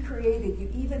when he created you,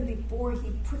 even before he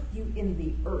put you in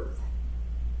the earth,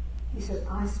 he said,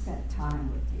 I spent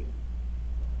time with you.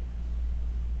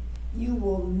 You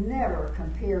will never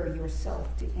compare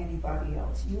yourself to anybody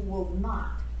else. You will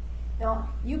not. Now,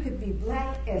 you could be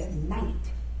black as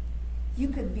night. You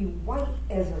could be white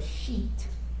as a sheet.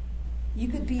 You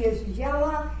could be as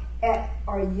yellow as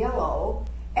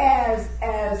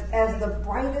the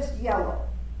brightest yellow.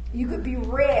 You could be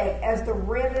red as the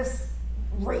reddest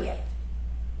red.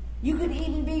 You could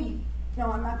even be, no,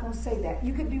 I'm not going to say that.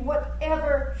 You could be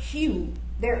whatever hue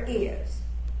there is.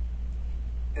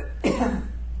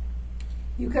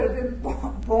 You could have been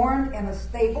born in a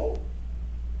stable.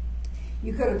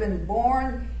 You could have been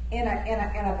born in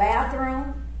a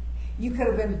bathroom. You could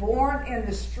have been born in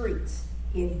the streets.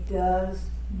 It does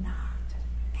not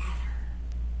matter.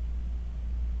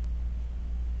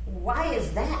 Why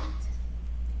is that?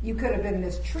 You could have been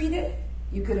mistreated.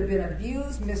 You could have been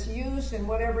abused, misused, and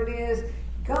whatever it is.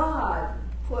 God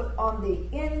put on the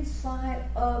inside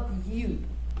of you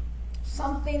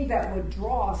something that would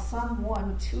draw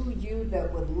someone to you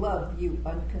that would love you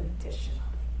unconditionally.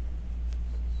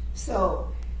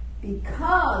 So,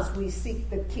 because we seek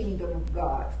the kingdom of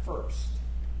God first,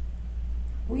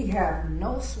 we have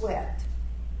no sweat,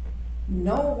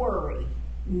 no worry,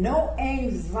 no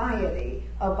anxiety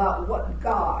about what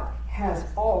God has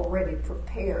already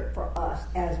prepared for us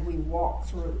as we walk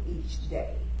through each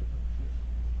day.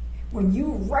 When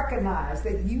you recognize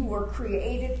that you were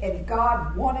created and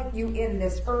God wanted you in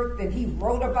this earth, and he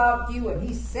wrote about you and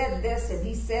he said this and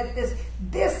he said this,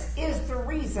 this is the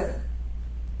reason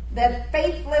that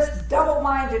faithless,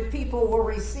 double-minded people will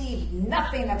receive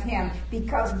nothing of him,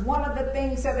 because one of the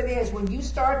things of it is, when you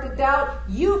start to doubt,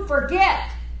 you forget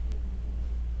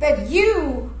that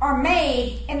you are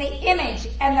made in the image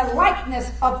and the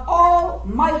likeness of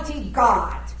Almighty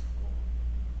God.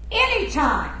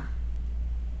 Anytime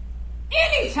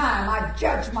I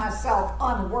judge myself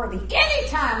unworthy,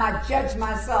 anytime I judge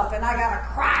myself and I gotta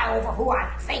cry over who I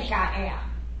think I am,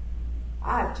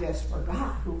 I've just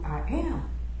forgot who I am.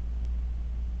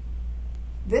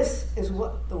 This is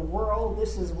what the world,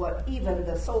 this is what even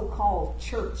the so-called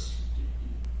church,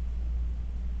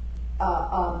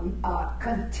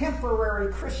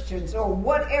 contemporary Christians or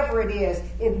whatever it is,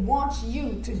 it wants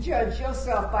you to judge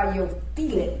yourself by your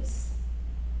feelings.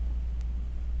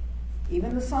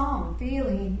 Even the song,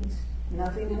 feelings,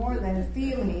 nothing more than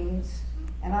feelings.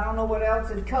 And I don't know what else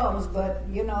it comes, but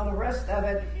you know, the rest of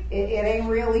it, it ain't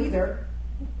real either.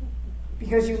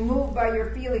 Because you move by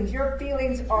your feelings. Your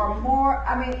feelings are more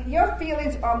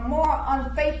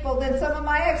unfaithful than some of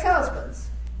my ex-husbands.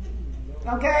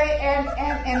 Okay? And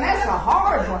that's a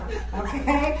hard one.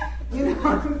 Okay? You know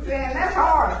what I'm saying? That's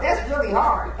hard. That's really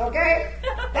hard. Okay?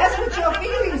 That's what your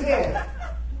feelings is.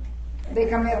 They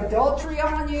commit adultery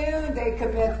on you. They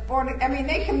commit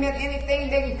they commit anything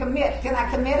they can commit. Can I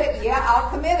commit it? Yeah, I'll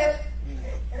commit it.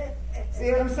 See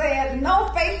what I'm saying?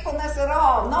 No faithfulness at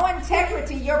all. No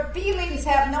integrity. Your feelings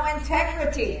have no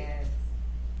integrity.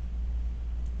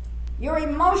 Your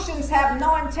emotions have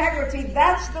no integrity.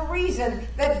 That's the reason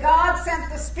that God sent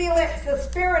the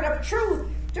Spirit of truth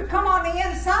to come on the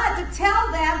inside to tell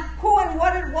them who and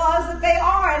what it was that they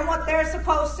are and what they're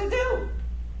supposed to do.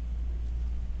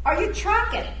 Are you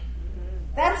tracking?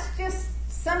 That's just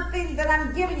something that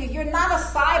I'm giving you. You're not a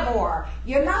cyborg.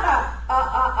 You're not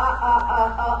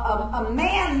a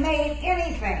man-made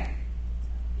anything.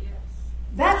 Yes.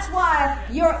 That's why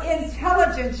your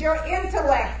intelligence, your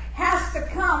intellect has to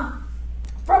come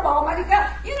from Almighty God.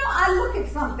 You know, I look at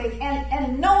something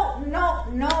and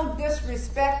no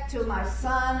disrespect to my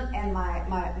son and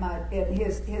and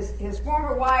his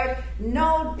former wife.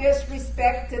 No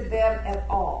disrespect to them at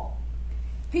all.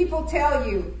 People tell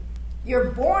you,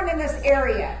 you're born in this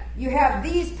area. You have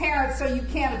these parents, so you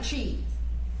can't achieve.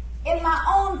 In my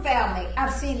own family,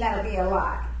 I've seen that be a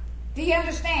lie. Do you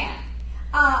understand?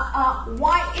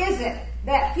 Why is it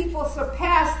that people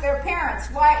surpass their parents?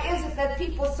 Why is it that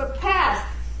people surpass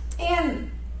in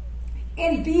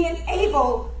being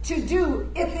able to do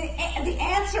it? The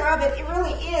answer of it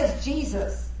really is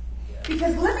Jesus.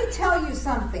 Because let me tell you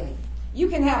something. You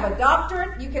can have a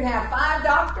doctorate. You can have 5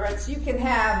 doctorates. You can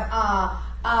have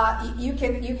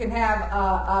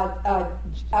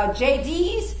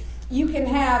JDs. You can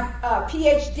have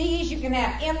PhDs. You can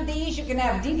have MDs. You can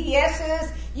have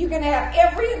DDSs. You can have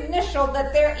every initial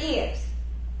that there is.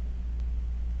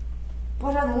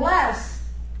 But unless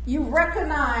you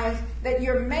recognize that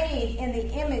you're made in the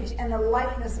image and the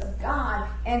likeness of God,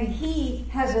 and He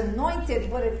has anointed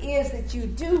what it is that you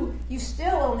do, you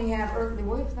still only have earthly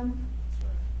wisdom.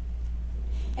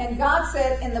 And God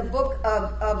said in the book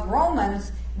of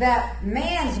Romans that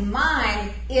man's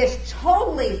mind is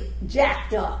totally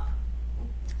jacked up.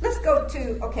 Let's go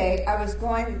to, I was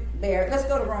going there. Let's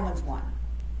go to Romans 1.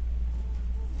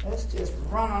 Let's just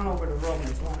run on over to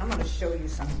Romans 1. I'm going to show you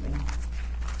something.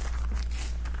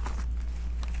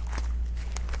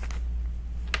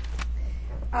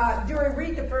 Jory,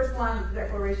 read the first line of the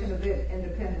Declaration of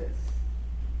Independence.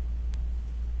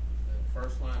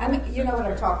 First line. I mean, you know what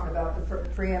I'm talking about, the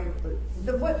preamble,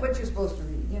 what you're supposed to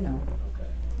read, you know. Okay.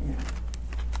 Yeah.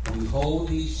 We hold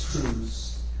these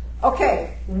truths.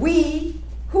 Okay,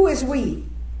 who is we?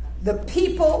 The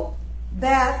people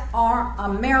that are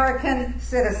American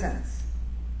citizens.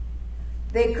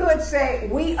 They could say,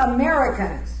 we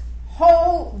Americans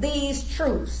hold these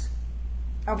truths.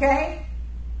 Okay?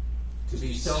 To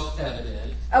be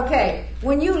self-evident. Okay,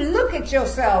 when you look at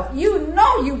yourself, you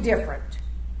know you different.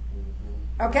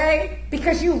 Okay?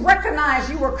 Because you recognize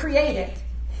you were created.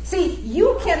 See,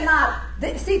 you cannot...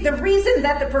 the reason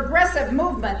that the progressive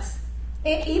movements,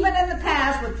 even in the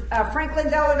past with Franklin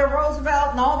Delano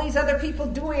Roosevelt and all these other people,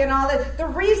 Dewey and all that, the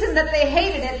reason that they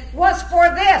hated it was for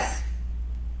this.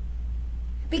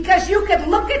 Because you could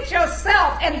look at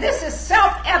yourself and this is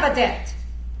self-evident.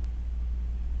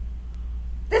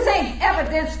 This ain't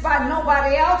evidenced by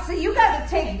nobody else. See, you got to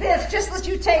take this just as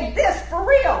you take this for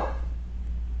real.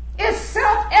 It's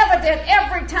self-evident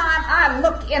every time I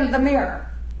look in the mirror.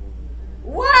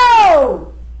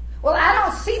 Whoa! Well, I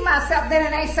don't see myself, then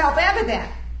it ain't self-evident.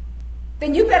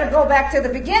 Then you better go back to the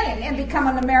beginning and become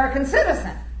an American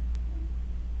citizen.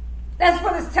 That's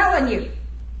what it's telling you.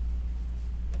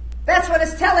 That's what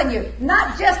it's telling you.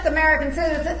 Not just American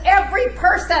citizens, every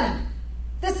person.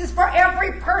 This is for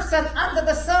every person under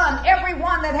the sun,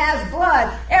 everyone that has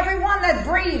blood, everyone that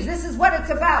breathes. This is what it's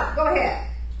about. Go ahead.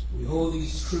 We hold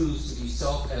these truths to be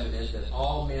self-evident that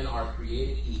all men are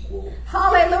created equal.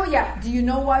 Hallelujah. Do you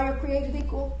know why you're created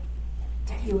equal?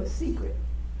 I'll tell you a secret.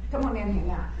 Come on in here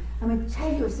now. I'm going to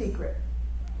tell you a secret.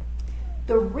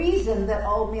 The reason that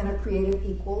all men are created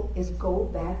equal is go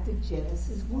back to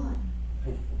Genesis 1.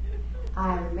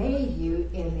 I made you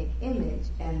in the image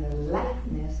and the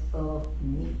likeness of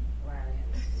me.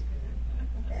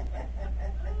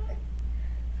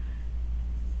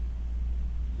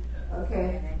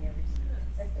 Okay.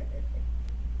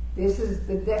 This is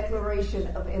the Declaration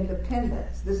of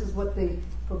Independence. This is what the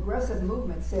progressive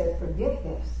movement said, forget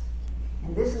this.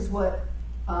 And this is what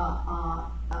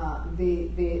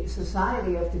the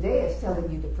society of today is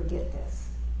telling you to forget this.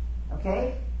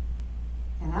 Okay?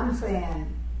 And I'm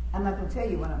saying, I'm not going to tell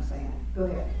you what I'm saying. Go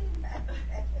ahead.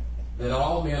 That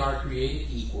all men are created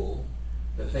equal,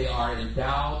 that they are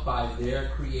endowed by their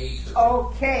Creator.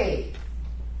 Okay.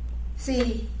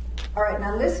 See, all right,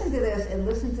 now listen to this and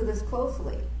listen to this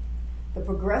closely. The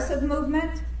progressive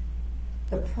movement,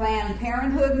 the Planned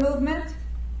Parenthood movement,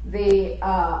 the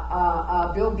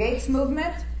Bill Gates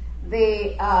movement,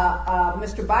 the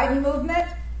Mr. Biden movement,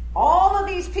 all of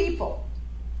these people,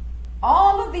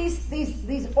 all of these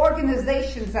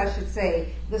organizations, I should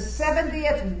say, the 70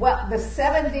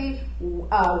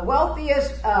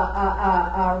 wealthiest,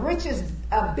 richest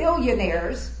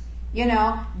billionaires, you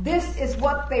know, this is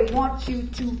what they want you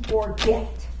to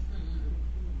forget.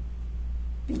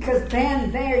 Because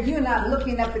then there, you're not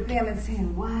looking up at them and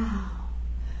saying, wow,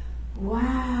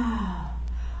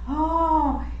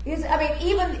 oh,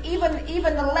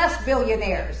 even the less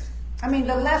billionaires. I mean,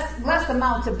 the less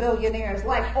amounts of billionaires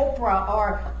like Oprah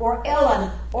or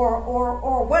Ellen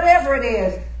or whatever it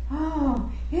is. Oh,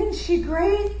 isn't she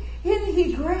great? Isn't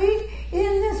he great?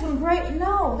 Isn't this one great?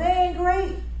 No, they ain't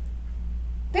great.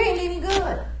 They ain't even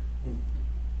good.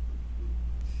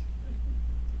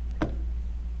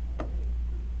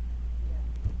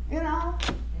 You know,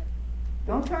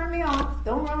 don't turn me off.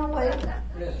 Don't run away.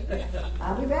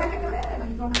 I'll be back in a minute.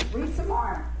 I'm going to read some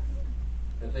more.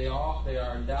 That they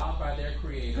are endowed by their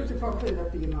Creator. Put your phone, put it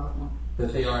up to your mouth now.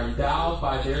 That they are endowed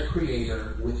by their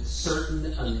Creator with certain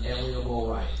unalienable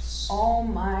rights. Oh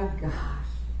my gosh.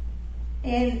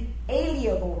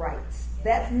 Inalienable rights.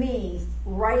 That means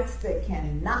rights that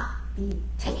cannot be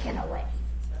taken away.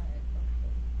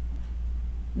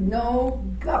 No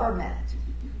government,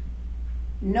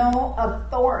 no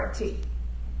authority,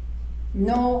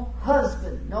 no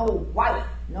husband, no wife,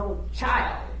 no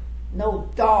child, no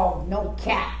dog, no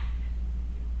cat.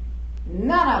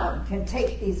 None of them can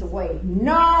take these away.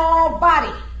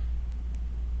 Nobody.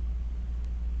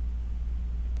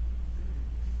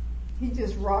 He's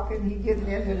just rocking. He's getting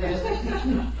into this.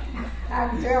 I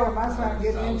can tell when my son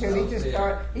getting into it.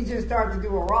 He just started to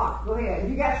do a rock. Go ahead. If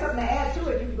you got something to add to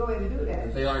it, you can go ahead and do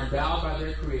that. They are endowed by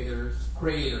their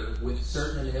Creator with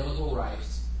certain inalienable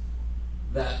rights.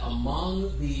 That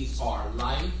among these are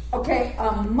life. Okay,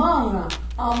 among.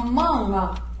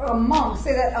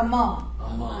 Say that, among.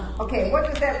 Among. Okay, what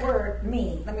does that word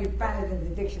mean? Let me find it in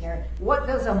the dictionary. What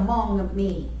does among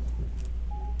mean?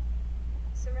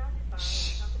 Surrounded by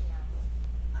company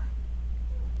animals.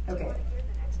 Okay, Want to hear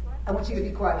the next one? I want you to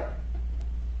be quiet.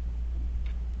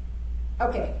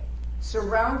 Okay,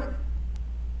 surrounded.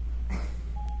 As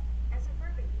a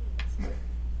verb, it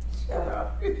means Shut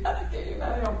up. You're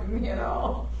not helping me at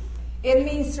all. It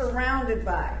means surrounded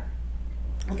by.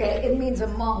 Okay, it means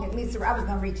among. It means, I was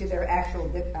going to read you their actual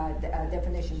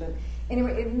definition, but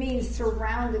anyway, it means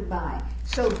surrounded by.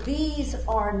 So these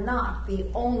are not the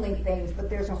only things, but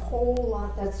there's a whole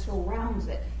lot that surrounds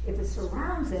it. If it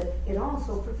surrounds it, it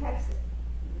also protects it.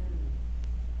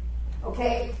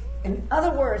 Okay? In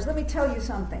other words, let me tell you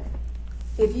something.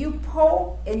 If you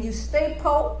poor and you stay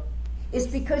poor, it's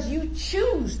because you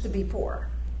choose to be poor.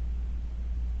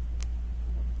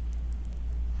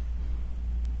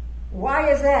 Why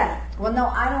is that? Well, no,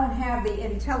 I don't have the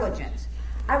intelligence.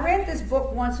 I read this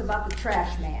book once about the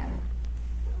trash man.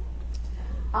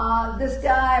 This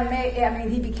guy,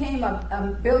 he became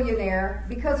a billionaire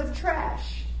because of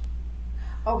trash.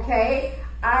 Okay?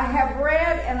 I have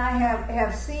read and I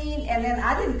have seen, and then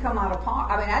I didn't come out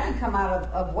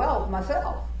of wealth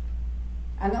myself.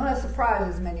 I know that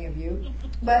surprises many of you.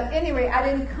 But anyway, I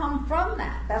didn't come from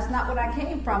that. That's not what I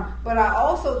came from. But I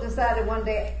also decided one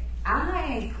day, I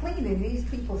ain't cleaning these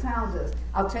people's houses.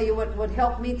 I'll tell you what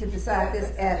helped me to decide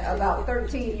this at about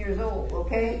 13 years old,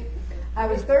 okay? I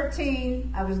was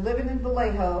 13. I was living in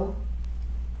Vallejo.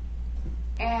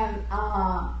 And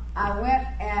I went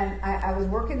and I was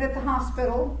working at the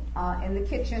hospital in the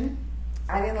kitchen.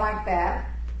 I didn't like that.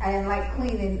 I didn't like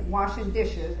cleaning, washing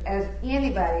dishes, as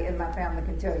anybody in my family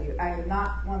can tell you. I am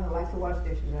not one that likes to wash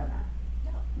dishes, am I?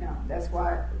 No, that's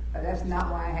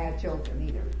not why I had children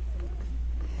either.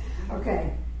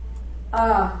 Okay.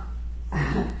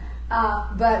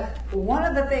 But one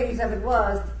of the things of it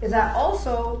is I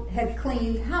also had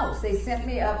cleaned house. They sent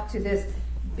me up to this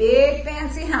big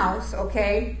fancy house,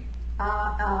 okay?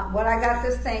 When I got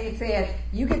this thing, it said,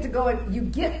 you get to go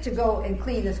and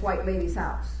clean this white lady's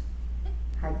house.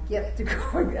 I get to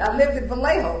go. I lived in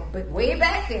Vallejo, but way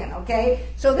back then, okay?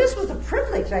 So this was a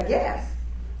privilege, I guess.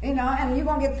 You know, and you're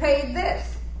going to get paid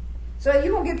this. So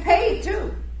you're going to get paid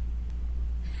too.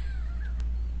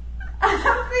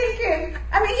 I'm thinking,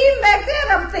 even back then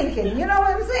I'm thinking, you know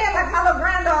what I'm saying? Like my little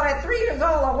granddaughter at 3 years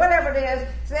old or whatever it is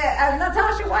said,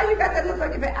 Natasha, why you got that look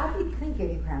on your face? I'll be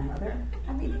thinking, grandmother.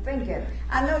 I'll be thinking.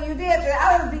 I know you did, but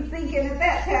I would be thinking at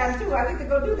that time too. I need to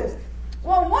go do this.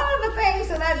 Well, one of the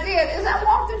things that I did is I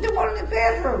walked into one of the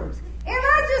bedrooms and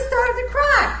I just started to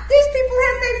cry. These people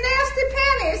had their nasty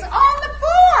panties on the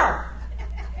floor.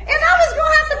 And I was going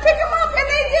to have to pick them up and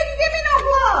they didn't give me no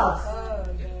gloves.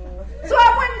 So I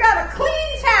went and got a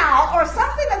clean towel or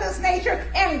something of this nature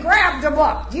and grabbed them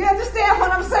up. Do you understand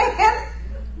what I'm saying?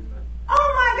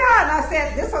 Oh my God. And I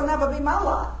said, this will never be my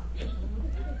lot.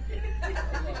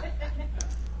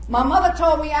 My mother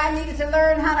told me I needed to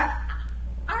learn how to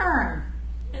iron.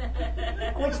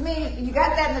 Which means, you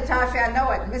got that, Natasha, I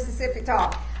know it, Mississippi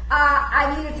talk.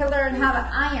 I needed to learn how to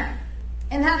iron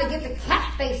and how to get the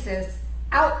cat faces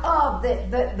out of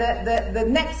the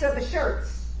necks of the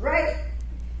shirts, right?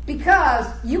 Because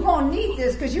you're going to need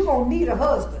this because you're going to need a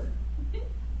husband.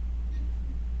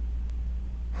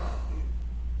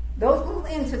 Those little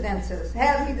incidences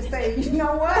had me to say, you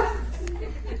know what?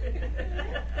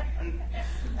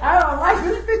 I don't like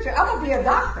this picture. I'm going to be a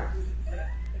doctor.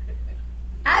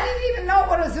 I didn't even know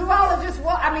what a zoologist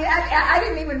was. I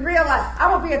didn't even realize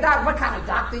I'm going to be a doctor. What kind of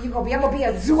doctor you going to be? I'm going to be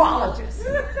a zoologist.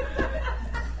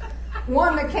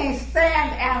 One that can't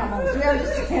stand animals. You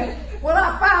understand? When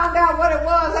I found out what it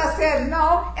was, I said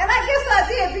no. And I guess I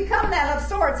did become that of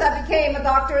sorts. I became a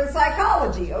doctor in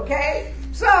psychology, okay?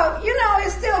 So,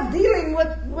 it's still dealing with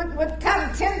kind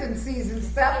of tendencies and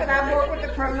stuff. And I work with the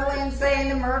criminally insane,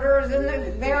 the murderers, and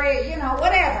the very,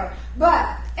 whatever. But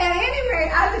at any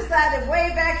rate, I decided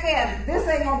way back then, this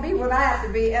ain't going to be what I have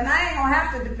to be. And I ain't going to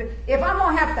have to, if I'm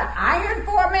going to have to iron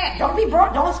for a man,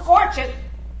 don't scorch it.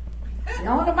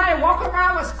 Don't want nobody walking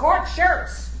around with scorched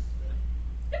shirts.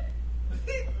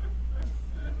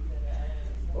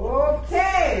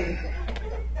 Okay.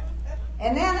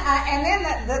 And then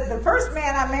the first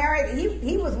man I married,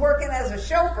 he was working as a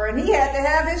chauffeur and he had to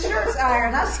have his shirts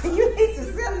ironed. I said, you need to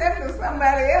send them to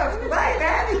somebody else because I ain't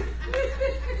had it.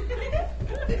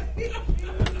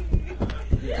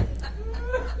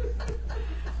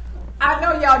 I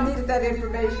know y'all needed that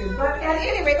information, but at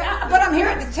any rate, I'm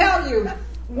here to tell you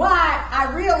why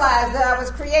I realized that I was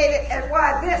created and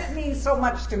why this means so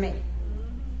much to me.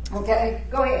 Okay,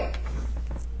 go ahead.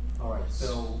 All right,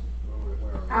 so where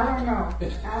are we?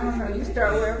 I don't know. You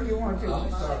start wherever you want to. I'll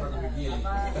start from the beginning.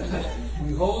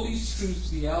 We hold these truths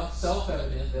to be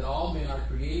self-evident that all men are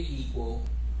created equal,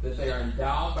 that they are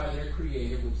endowed by their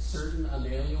Creator with certain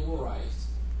unalienable rights,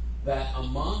 that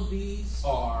among these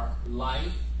are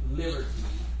life, liberty,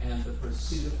 and the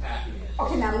pursuit of happiness.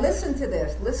 Okay, now listen to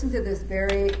this. Listen to this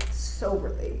very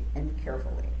soberly and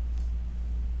carefully.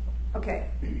 Okay.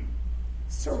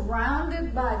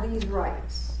 Surrounded by these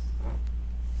rights,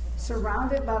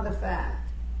 surrounded by the fact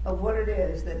of what it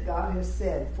is that God has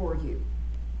said for you,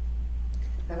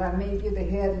 that I made you the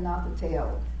head and not the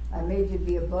tail. I made you to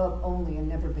be above only and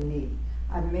never beneath.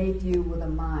 I made you with a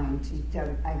mind to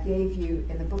tell. I gave you,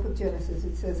 in the book of Genesis,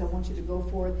 it says, I want you to go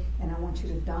forth and I want you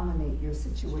to dominate your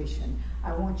situation.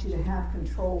 I want you to have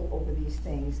control over these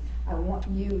things. I want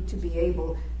you to be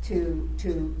able to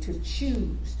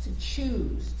choose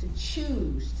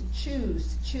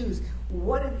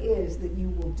what it is that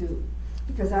you will do.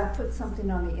 Because I put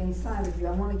something on the inside of you.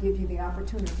 I want to give you the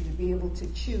opportunity to be able to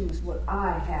choose what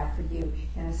I have for you.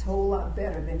 And it's a whole lot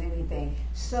better than anything.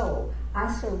 So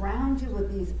I surround you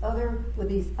with these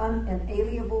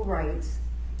unalienable rights.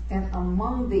 And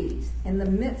among these, in the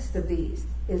midst of these,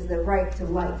 is the right to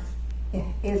life. It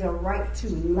is a right to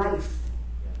life.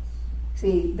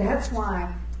 See, that's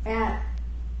why at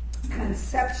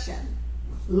conception,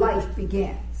 life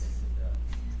begins.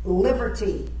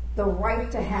 Liberty, the right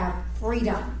to have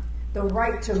freedom, the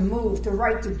right to move, the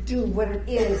right to do what it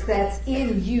is that's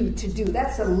in you to do.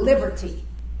 That's a liberty.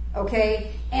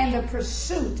 okay, and the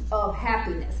pursuit of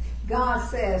happiness. God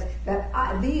says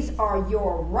that these are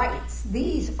your rights.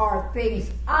 These are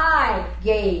things I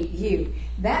gave you.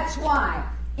 That's why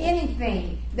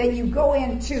anything that you go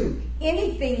into,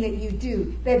 anything that you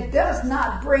do that does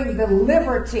not bring the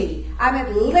liberty, I'm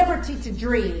at liberty to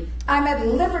dream, I'm at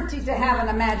liberty to have an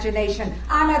imagination,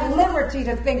 I'm at liberty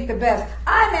to think the best,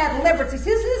 I'm at liberty. See,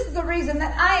 this is the reason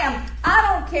that I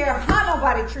don't care how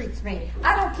nobody treats me,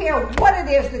 I don't care what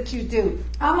it is that you do,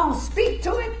 I'm going to speak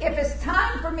to it if it's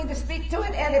time for me to speak to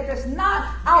it, and if it's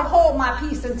not, I'll hold my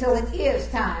peace until it is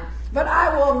time. But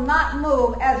I will not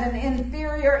move as an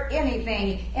inferior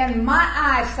anything in my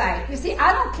eyesight. You see,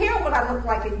 I don't care what I look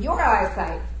like in your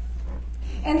eyesight.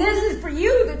 And this is for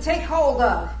you to take hold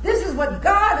of. This is what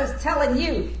God is telling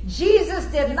you. Jesus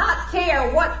did not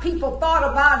care what people thought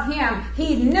about him.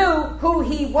 He knew who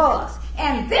he was.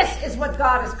 And this is what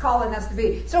God is calling us to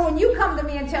be. So when you come to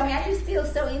me and tell me, I just feel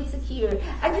so insecure,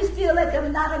 I just feel like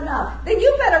I'm not enough, then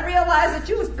you better realize that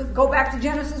you go back to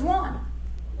Genesis 1.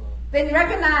 Then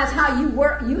recognize how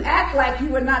you act like you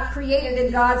were not created in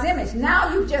God's image.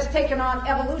 Now you've just taken on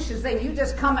evolution thing. You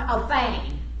just come a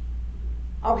thing.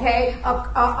 Okay? A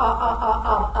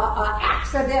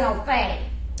accidental thing.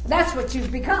 That's what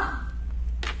you've become.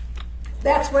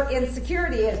 That's what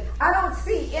insecurity is. I don't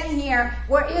see in here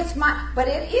where but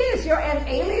it is your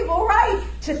inalienable right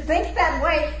to think that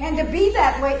way and to be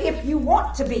that way if you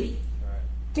want to be.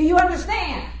 Do you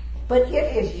understand? But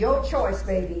it is your choice,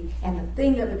 baby. And the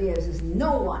thing of it is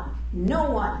no one,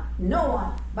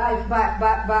 by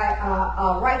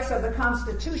rights of the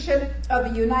Constitution of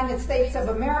the United States of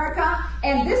America,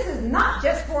 and this is not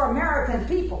just for American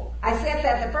people. I said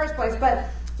that in the first place, but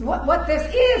what this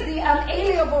is, the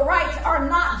unalienable rights are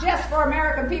not just for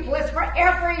American people. It's for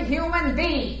every human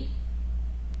being.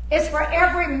 It's for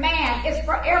every man. It's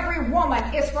for every woman.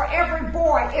 It's for every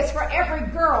boy. It's for every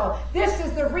girl. This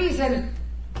is the reason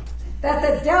that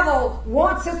the devil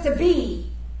wants it to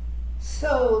be,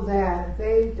 so that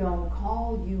they don't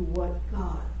call you what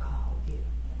God called you.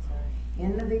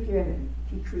 In the beginning,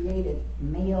 he created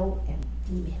male and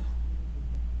female.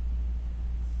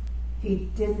 He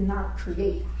did not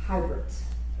create hybrids.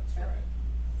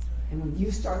 And when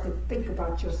you start to think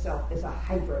about yourself as a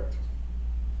hybrid,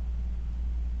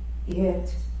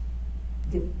 it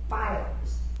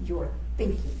defiles your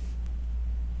thinking.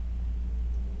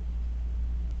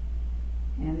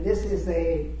 And this is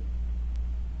a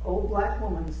old black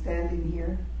woman standing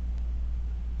here.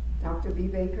 Dr. B.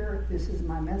 Baker, this is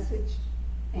my message,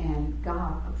 and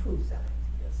God approves of it.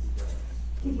 Yes, he does.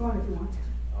 Keep going if you want to.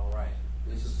 All right.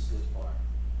 This is the good part.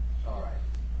 All right.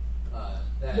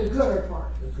 The gooder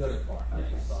part. The gooder part. Okay.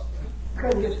 Yes, okay.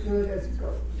 Because it's good as it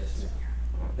goes. Yes, ma'am.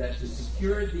 That to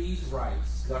secure these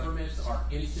rights, governments are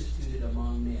instituted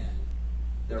among men,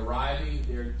 deriving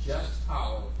their just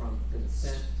power from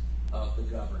consent of the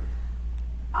governed.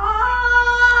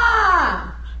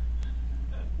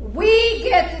 We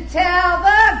get to tell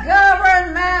the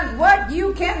government what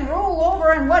you can rule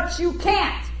over and what you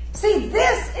can't. See,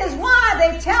 this is why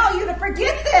they tell you to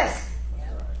forget this.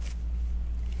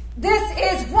 This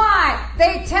is why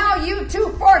they tell you to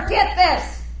forget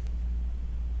this.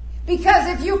 Because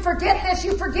if you forget this,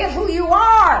 you forget who you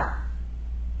are.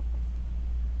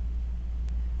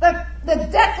 The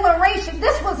declaration,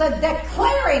 this was a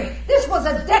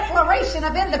declaration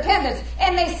of independence.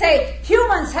 And they say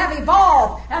humans have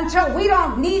evolved until we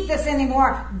don't need this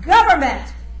anymore.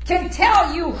 Government can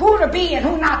tell you who to be and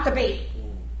who not to be.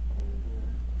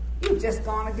 You've just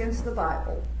gone against the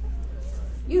Bible.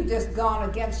 You've just gone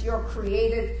against your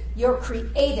created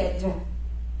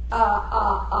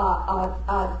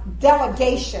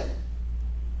delegation,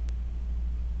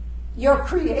 your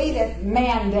created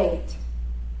mandate.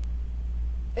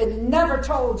 It never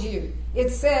told you. It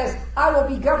says, I will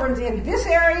be governed in this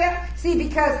area. See,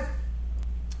 because,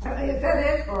 is that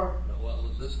it? Or? Well,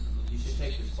 you should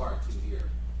take this part too here.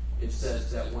 It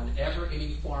says that whenever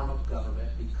any form of government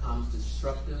becomes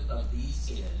destructive of these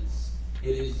ends,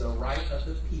 it is the right of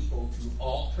the people to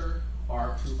alter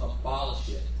or to abolish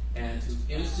it and to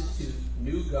institute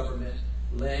new government,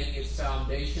 laying its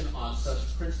foundation on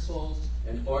such principles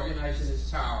and organizing its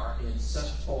power in such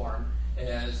form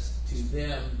as to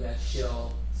them that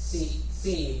shall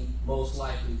seem most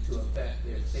likely to affect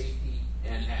their safety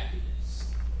and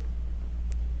happiness.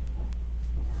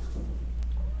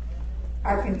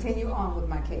 I continue on with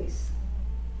my case.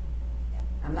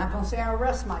 I'm not going to say I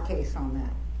rest my case on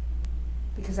that,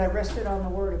 because I rested on the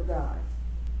Word of God.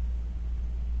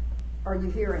 Are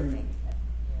you hearing me?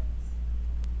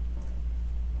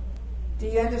 Do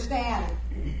you understand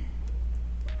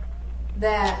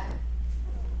that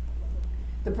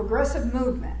the progressive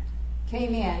movement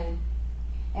came in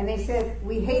and they said,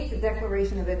 we hate the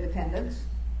Declaration of Independence,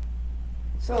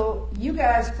 so you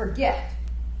guys forget.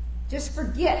 Just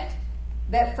forget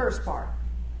that first part.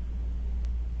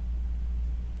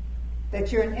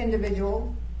 That you're an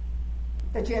individual,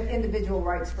 that you have individual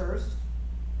rights first,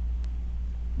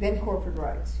 then corporate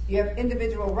rights. You have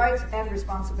individual rights and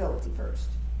responsibility first.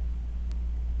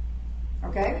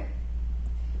 Okay?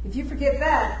 If you forget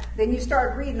that, then you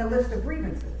start reading a list of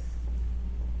grievances.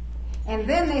 And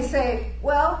then they say,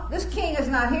 well, this king is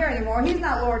not here anymore. He's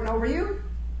not lording over you.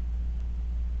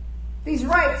 These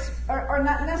rights are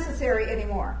not necessary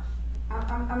anymore.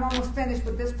 I'm almost finished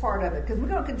with this part of it because we're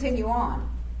going to continue on.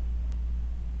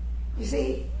 You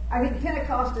see, I think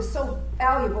Pentecost is so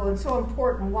valuable and so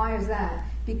important. Why is that?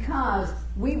 Because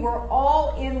we were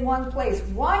all in one place.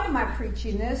 Why am I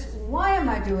preaching this? Why am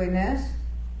I doing this?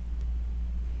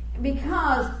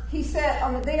 Because he said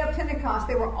on the day of Pentecost,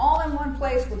 they were all in one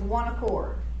place with one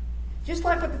accord. Just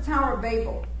like with the Tower of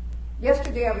Babel.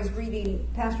 Yesterday I was reading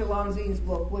Pastor Longzine's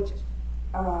book, which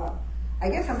I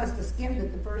guess I must have skimmed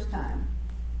it the first time.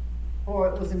 Or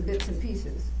it was in bits and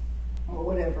pieces. Or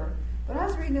whatever. But I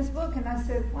was reading this book and I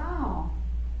said, wow,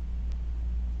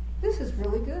 this is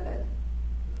really good.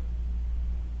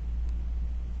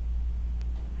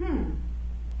 And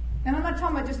I'm not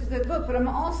talking about just a good book, but I'm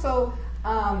also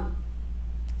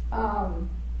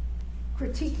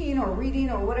critiquing or reading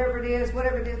or whatever it is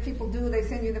people do. They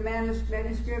send you the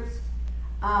manuscripts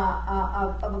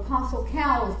of Apostle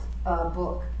Cal's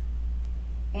book.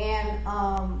 And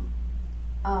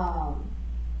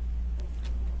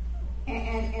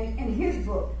his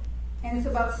book. And it's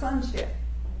about sonship.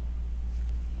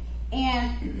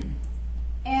 And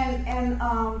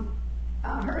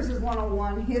hers is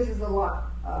 101. His is a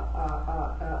lot.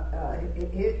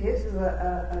 His is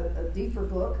a deeper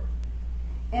book.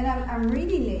 And I'm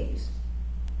reading these,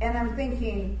 and I'm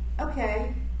thinking,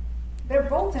 okay, they're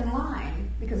both in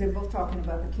line because they're both talking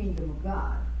about the kingdom of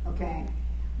God. Okay,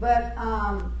 but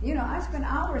I spent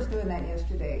hours doing that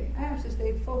yesterday. I have to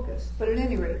stay focused. But at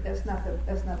any rate, that's not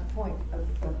the point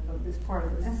of this part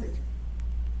of the message.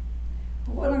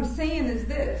 What I'm saying is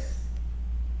this.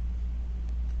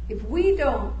 If we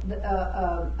don't,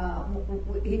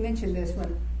 he mentioned this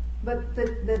one, but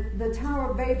the Tower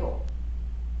of Babel,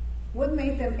 what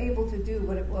made them able to do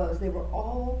what it was? They were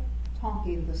all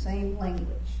talking the same language.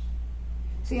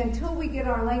 See, until we get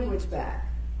our language back,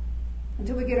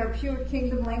 until we get our pure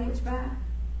kingdom language back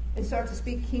and start to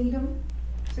speak kingdom,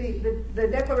 see, the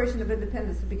Declaration of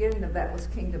Independence, the beginning of that was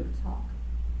kingdom talk.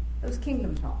 It was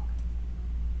kingdom talk.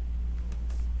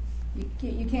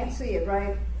 You can't see it,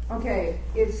 right? Okay,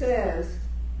 it says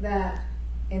that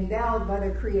endowed by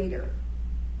the Creator.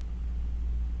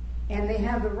 And they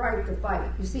have the right to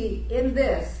fight. You see, in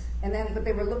this, but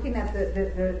they were looking at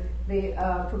the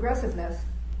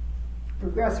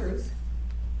progressors.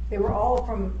 They were all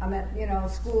from,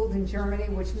 schools in Germany,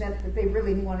 which meant that they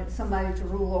really wanted somebody to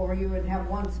rule over you and have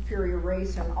one superior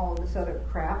race and all of this other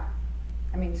crap.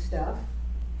 Stuff.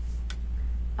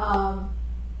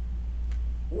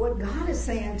 What God is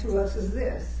saying to us is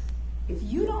this. If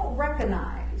you don't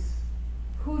recognize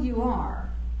who you are,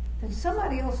 then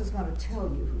somebody else is going to tell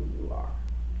you who you are.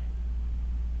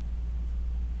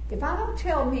 If I don't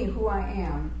tell me who I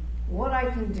am, what I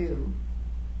can do,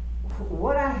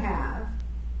 what I have,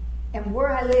 and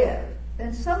where I live,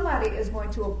 then somebody is going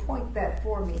to appoint that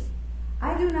for me.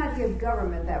 I do not give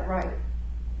government that right.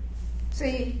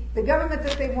 See, the government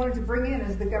that they wanted to bring in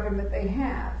is the government they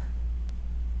have.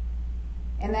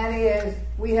 And that is,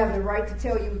 we have the right to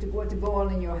tell you what to go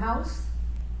on in your house.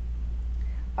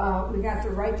 We got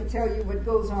the right to tell you what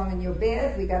goes on in your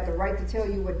bed. We got the right to tell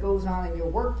you what goes on in your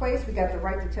workplace. We got the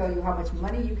right to tell you how much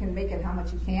money you can make and how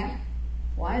much you can't.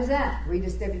 Why is that?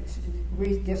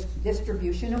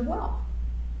 Redistribution of wealth.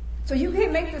 So you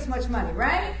can't make this much money,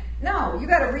 right? No, you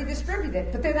got to redistribute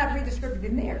it, but they're not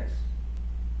redistributing theirs.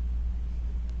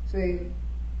 See?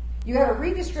 You got to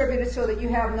redistribute it so that you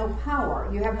have no power,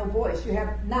 you have no voice,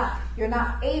 you're not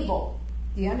able.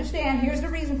 Do you understand? Here's the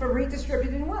reason for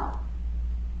redistributing wealth.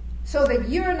 So that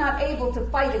you're not able to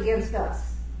fight against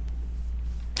us.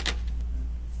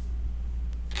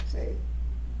 See?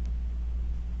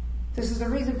 This is the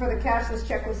reason for the cashless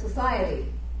Czech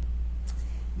society.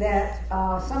 That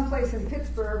someplace in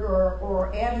Pittsburgh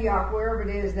or Antioch, wherever it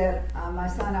is that my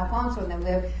son Alfonso and them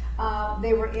live,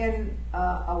 they were in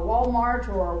a Walmart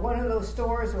or one of those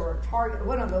stores or a Target,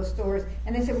 one of those stores,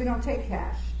 and they said, we don't take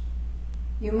cash.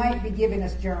 You might be giving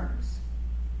us germs.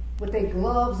 With their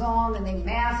gloves on and their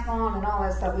mask on and all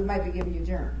that stuff, we might be giving you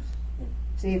germs.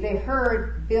 See, they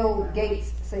heard Bill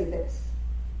Gates say this.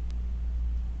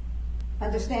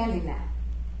 understanding that,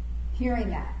 hearing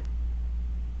that.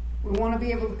 We want to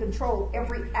be able to control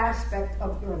every aspect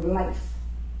of your life.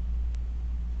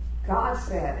 God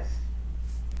says,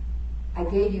 I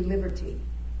gave you liberty.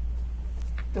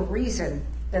 The reason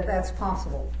that that's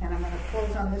possible, and I'm going to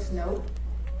close on this note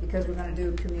because we're going to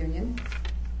do communion.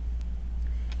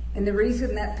 And the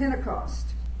reason that Pentecost,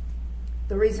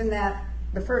 the reason that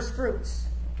the first fruits,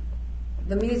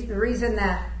 the reason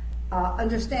that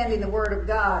understanding the Word of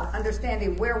God,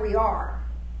 understanding where we are,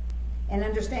 and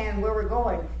understand where we're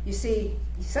going. You see,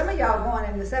 some of y'all going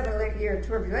in the 7-year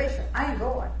tribulation. I ain't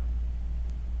going.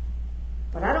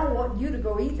 But I don't want you to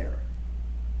go either.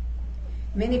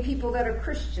 Many people that are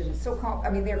Christians,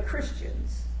 they're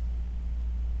Christians.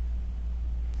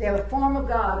 They have a form of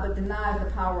God but deny the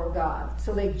power of God.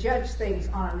 So they judge things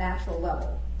on a natural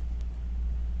level.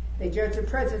 They judge the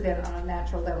president on a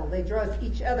natural level. They judge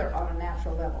each other on a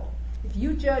natural level. If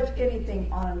you judge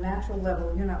anything on a natural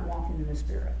level, you're not walking in the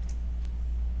Spirit.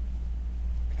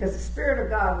 Because the Spirit of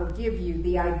God will give you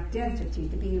the identity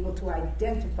to be able to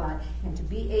identify and to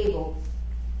be able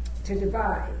to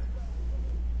divide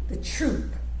the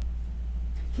truth.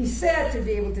 He said to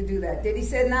be able to do that. Did he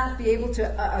say not be able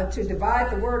to divide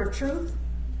the word of truth?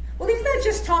 Well, he's not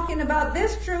just talking about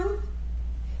this truth.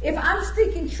 If I'm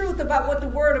speaking truth about what the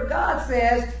Word of God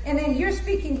says, and then you're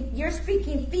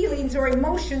speaking feelings or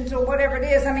emotions or whatever it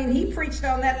is. I mean, he preached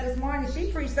on that this morning.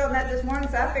 She preached on that this morning,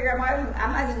 so I figure I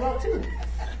might as well too.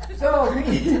 So,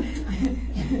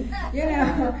 you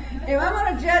know, if I'm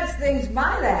going to judge things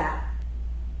by that,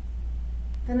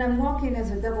 then I'm walking as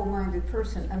a double-minded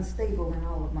person, unstable in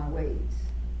all of my ways.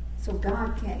 So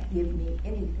God can't give me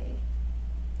anything.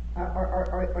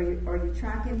 Are you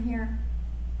tracking here?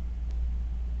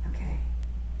 Okay.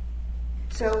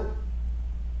 So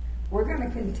we're going to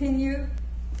continue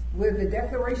with the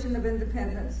Declaration of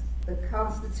Independence,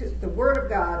 the Word of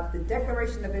God, the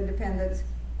Declaration of Independence,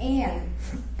 and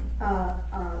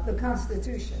the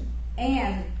Constitution,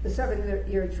 and the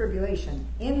 7-year tribulation.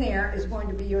 In there is going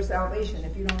to be your salvation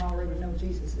if you don't already know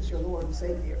Jesus as your Lord and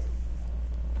Savior.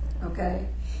 Okay?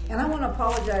 And I want to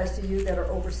apologize to you that are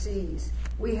overseas.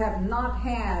 We have not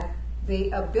had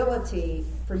the ability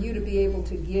for you to be able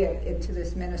to give into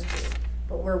this ministry.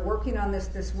 But we're working on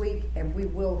this week, and we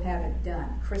will have it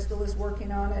done. Crystal is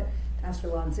working on it, Pastor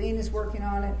Lanzine is working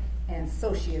on it, and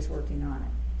Soshi is working on it.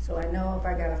 So I know if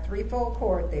I got a threefold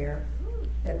cord there,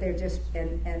 that they're just,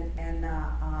 and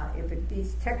if it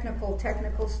needs technical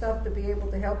stuff to be able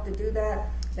to help to do that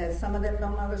some of them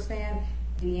don't understand,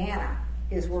 Deanna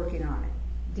is working on it.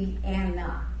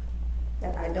 Deanna.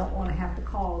 That I don't want to have to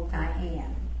call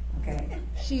Diane. Okay?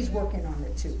 She's working on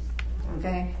it too.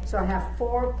 Okay? So I have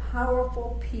 4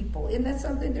 powerful people. Isn't that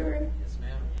something, Duran? Yes,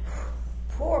 ma'am.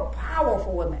 4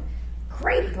 powerful women.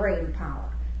 Great brain power.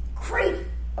 Great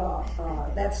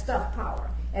that stuff power.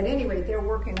 At any rate, they're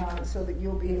working on it so that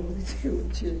you'll be able to do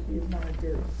what you want to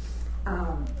do.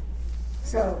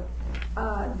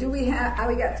 Do we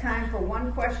got time for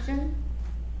one question?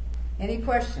 Any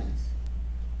questions?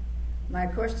 My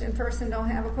question person don't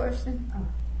have a question? Oh.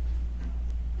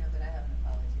 No, but I have an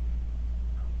apology.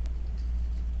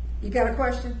 You got a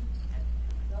question?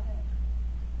 Go ahead.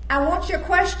 I want your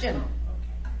question.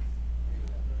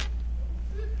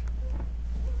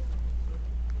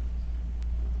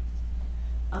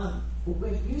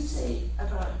 When you say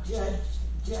about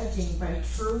judging by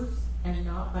truth and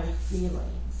not by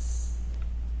feelings,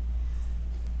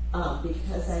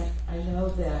 because I know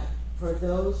that for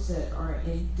those that are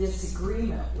in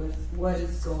disagreement with what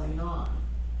is going on,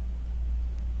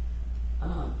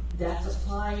 that's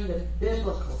applying the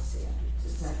biblical standards.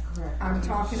 Is that correct? I'm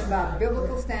talking about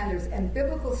biblical standards, and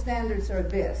biblical standards are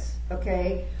this,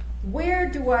 okay? Where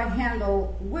do I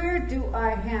handle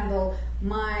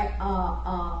my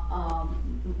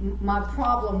my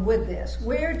problem with this?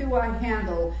 Where do I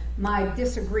handle my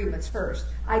disagreements first?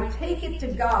 I take it to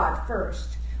God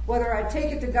first. Whether I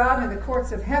take it to God in the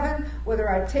courts of heaven,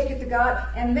 whether I take it to God,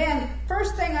 and then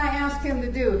first thing I ask Him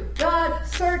to do, God,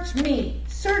 search me,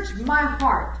 search my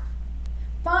heart.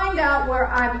 Find out where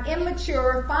I'm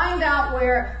immature, find out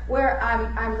where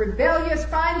I'm rebellious,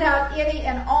 find out any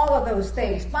and all of those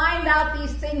things. Find out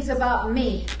these things about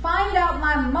me. Find out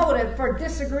my motive for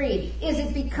disagreeing. Is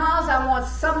it because I want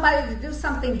somebody to do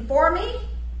something for me?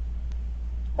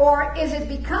 Or is it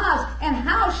because, and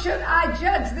how should I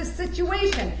judge this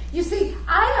situation? You see,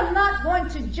 I am not going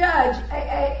to judge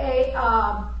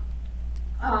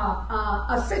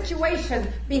a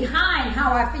situation behind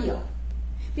how I feel.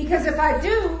 Because if I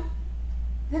do,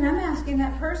 then I'm asking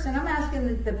that person, I'm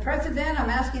asking the president, I'm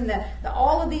asking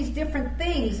all of these different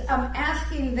things, I'm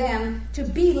asking them to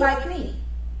be like me.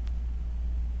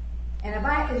 And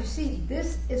if you see,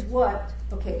 this is what,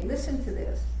 okay, listen to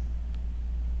this.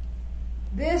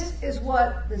 This is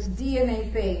what this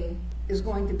DNA thing is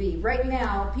going to be. Right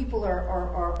now, people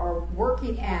are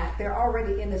working they're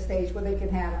already in the stage where they can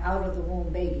have out of the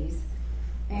womb babies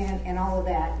and all of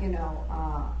that,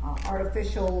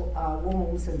 artificial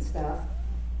wombs and stuff,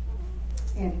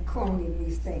 and cloning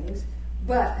these things.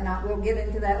 We'll get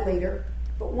into that later.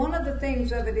 But one of the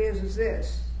things of it is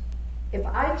this. If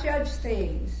I judge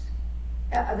things,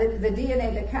 the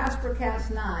DNA, the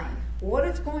CRISPR-Cas9, what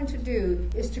it's going to do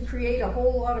is to create a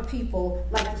whole lot of people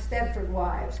like the Stepford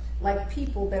wives, like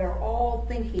people that are all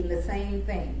thinking the same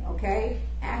thing, okay?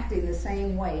 Acting the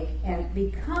same way, and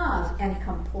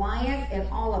compliant and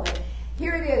all of it.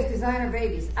 Here it is, designer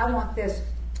babies. I want this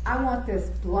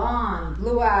blonde,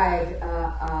 blue-eyed,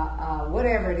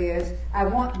 whatever it is. I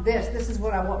want this. This is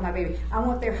what I want my baby. I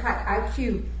want their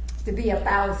IQ to be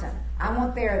 1,000. I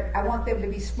want them to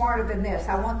be smarter than this.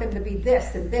 I want them to be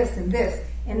this and this and this.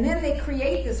 And then they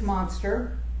create this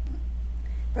monster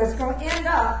that's going to end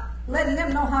up letting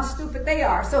them know how stupid they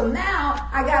are. So now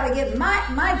I got to get my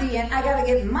DNA, I got to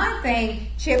get my thing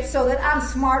chipped so that I'm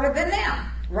smarter than them,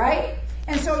 right?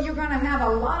 And so you're going to have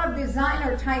a lot of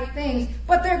designer type things,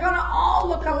 but they're going to all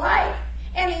look alike.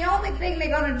 And the only thing they're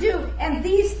going to do, and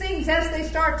these things, as they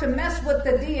start to mess with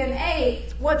the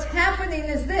DNA, what's happening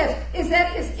is that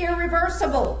it's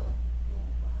irreversible.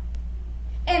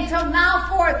 Until now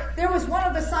forth, there was one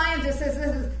of the scientists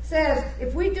that says,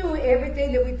 if we do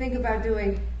everything that we think about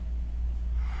doing,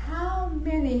 how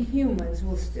many humans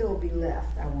will still be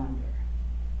left, I wonder?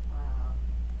 Wow.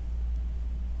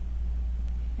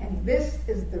 And this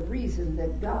is the reason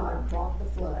that God brought the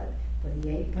flood. But he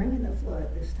ain't bringing the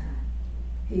flood this time.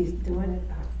 He's doing it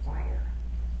by fire.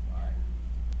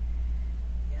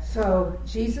 So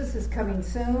Jesus is coming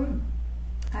soon.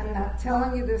 I'm not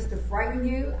telling you this to frighten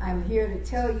you. I'm here to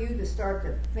tell you to start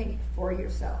to think for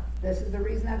yourself. This is the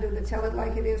reason I do the Tell It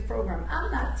Like It Is program. I'm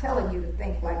not telling you to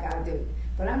think like I do,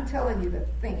 but I'm telling you to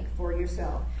think for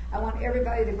yourself. I want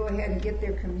everybody to go ahead and get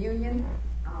their communion.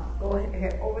 Go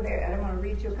ahead over there, and I want to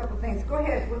read you a couple things. Go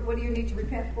ahead. What do you need to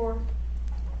repent for?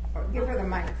 Or give her the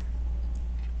mic.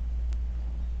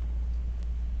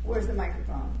 Where's the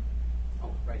microphone?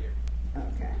 Oh, right here.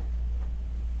 Okay.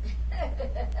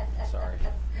 Sorry.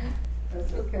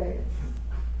 That's okay.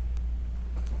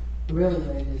 Really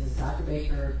what it is Dr.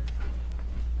 Baker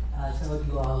told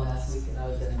you all last week that I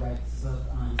was going to write this book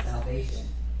on salvation.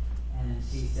 And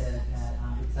she said that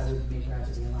because I wouldn't make her out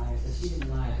to be a liar. So she didn't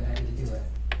lie, but I didn't do it.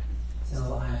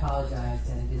 So I apologize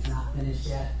that it is not finished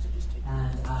yet.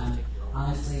 And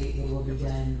honestly, it will be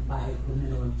done by the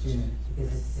middle of June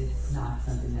because it's not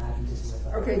something that I can just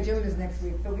whip up. Okay, June is next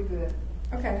week. It'll be good.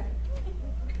 Okay.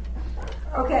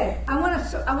 Okay, I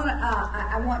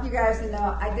want you guys to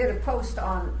know I did a post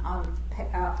on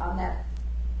that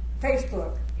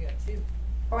Facebook. You got two.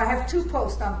 Oh, I have 2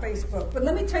 posts on Facebook. But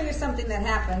let me tell you something that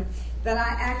happened that I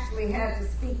actually had to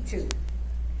speak to.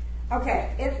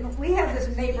 Okay, we have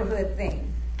this neighborhood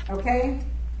thing, okay?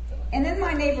 And in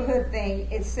my neighborhood thing,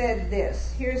 it said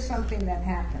this. Here's something that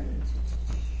happened.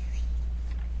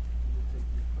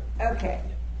 Okay.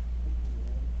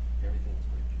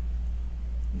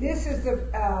 This is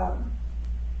the,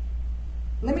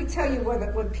 let me tell you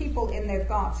what people in their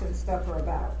thoughts and stuff are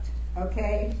about,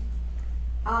 okay?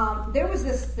 There was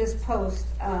this post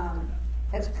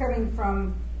that's coming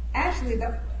from, actually,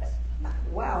 Del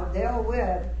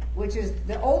Webb, which is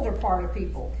the older part of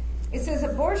people. It says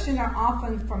abortion are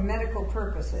often for medical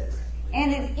purposes.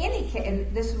 And in any case,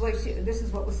 and this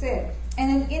is what was said, and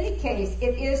in any case,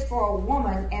 it is for a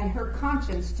woman and her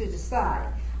conscience to decide.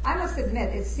 I must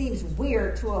admit, it seems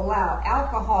weird to allow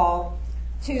alcohol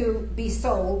to be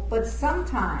sold, but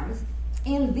sometimes,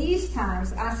 in these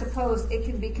times, I suppose it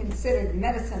can be considered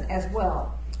medicine as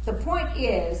well. The point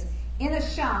is, in a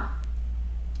shop,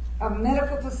 a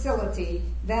medical facility,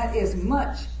 that is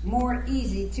much more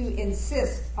easy to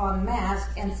insist on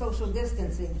masks and social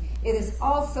distancing. It is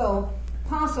also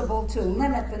possible to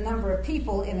limit the number of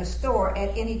people in a store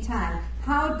at any time.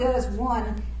 How does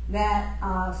one that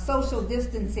social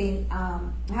distancing,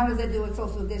 how does that do with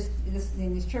social distancing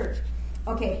in this church?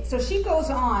 Okay, so she goes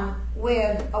on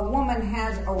with a woman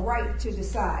has a right to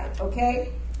decide,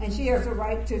 okay? And she has a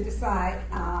right to decide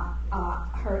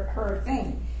her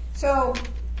thing. So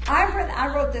I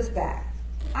wrote this back.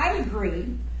 I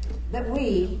agree that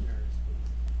we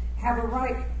have a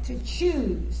right to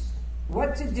choose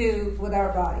what to do with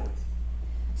our bodies.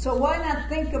 So why not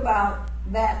think about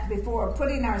that before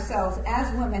putting ourselves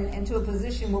as women into a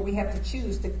position where we have to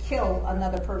choose to kill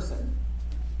another person?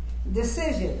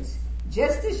 Decisions,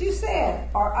 just as you said,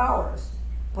 are ours.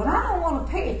 But I don't want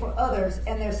to pay for others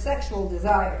and their sexual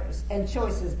desires and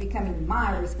choices becoming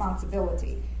my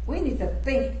responsibility. We need to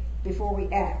think before we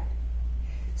act.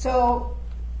 So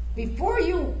before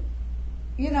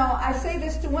I say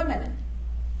this to women,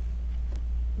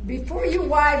 before you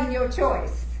widen your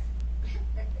choice,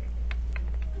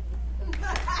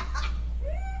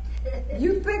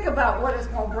 you think about what it's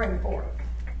going to bring forth.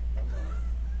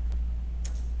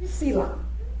 Selah.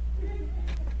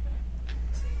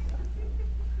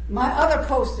 My other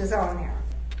post is on there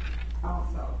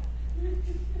also.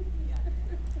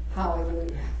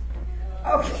 Hallelujah.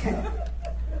 Okay.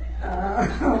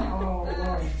 Oh,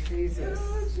 Lord Jesus.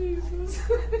 Oh, Jesus.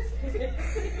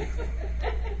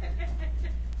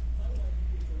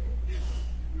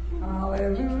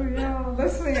 Hallelujah.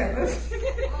 Let's sing it. Let's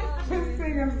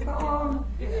sing a song.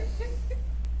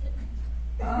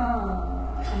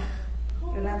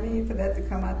 Did I mean for that to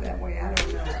come out that way? I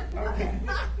don't know. Okay.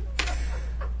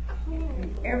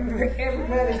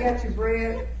 Everybody got your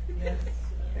bread? Yes.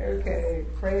 Okay,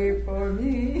 pray for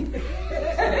me.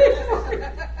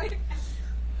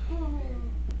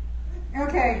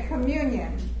 Okay,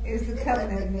 communion is the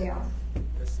covenant meal.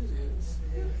 Yes, it is.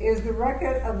 Is the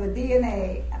record of the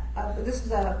DNA. This is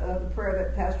the prayer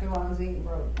that Pastor Lonzine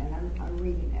wrote, and I'm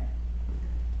reading it.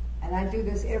 And I do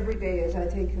this every day as I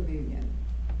take communion.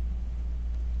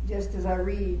 Just as I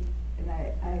read, and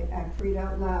I read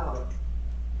out loud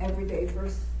every day,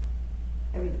 first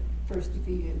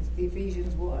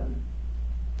Ephesians 1.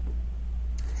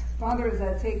 Father, as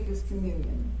I take this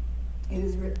communion, it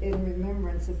is in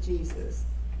remembrance of Jesus.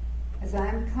 As I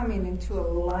am coming into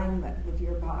alignment with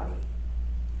your body,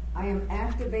 I am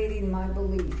activating my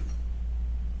belief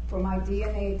for my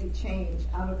DNA to change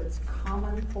out of its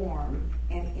common form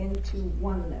and into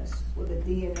oneness with the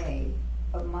DNA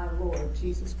of my Lord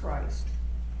Jesus Christ.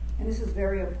 And this is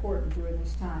very important during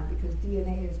this time because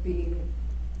DNA is being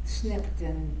snipped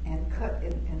and cut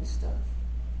and stuff.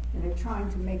 And they're trying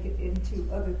to make it into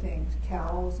other things,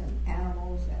 cows and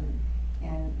animals and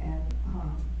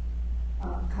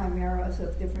chimeras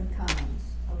of different kinds,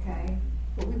 okay?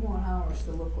 But we want ours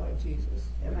to look like Jesus.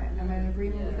 Am I in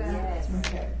agreement with that? Yes.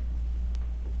 Okay.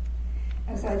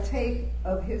 As I take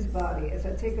of his body, as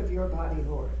I take of your body,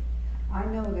 Lord, I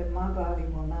know that my body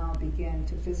will now begin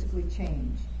to physically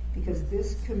change because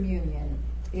this communion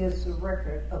is the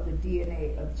record of the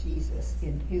DNA of Jesus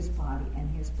in his body and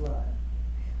his blood.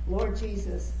 Lord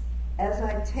Jesus, as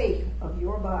I take of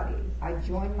your body, I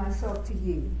join myself to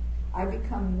you. I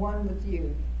become one with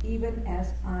you, even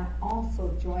as I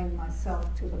also join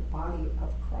myself to the body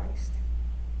of Christ.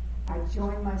 I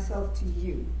join myself to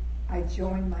you. I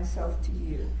join myself to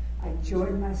you. I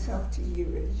join myself to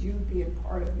you as you being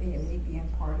part of me and me being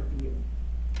part of you.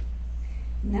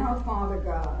 Now, Father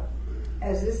God,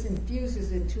 as this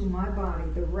infuses into my body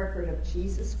the record of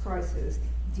Jesus Christ's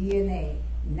DNA,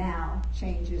 now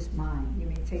changes mine. You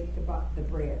may take the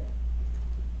bread.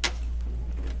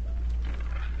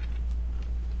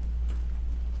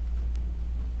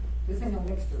 This ain't no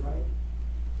mixture, right?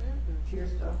 Pure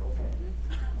stuff, okay.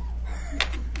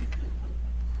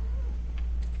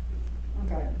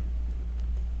 Okay.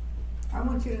 I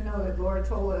want you to know that Lord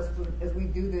told us as we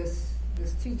do this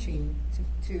teaching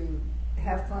to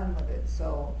have fun with it.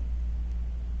 So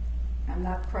I'm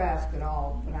not craft at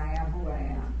all, but I am who I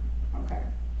am. Okay.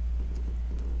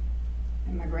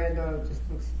 And my granddaughter just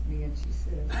looks at me and she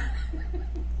says,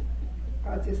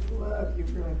 I just love your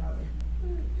grandmother.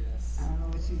 Yes. I don't know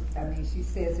what she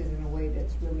says it in a way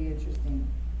that's really interesting.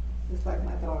 Just like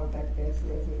my daughter back there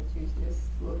says it. She just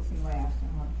looks and laughs. And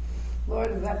I'm like,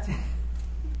 Lord,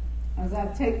 as I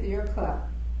take your cup,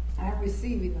 I'm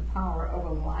receiving the power of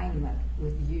alignment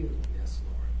with you. Yes,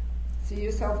 Lord. See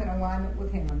yourself in alignment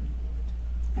with him.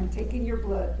 I'm taking your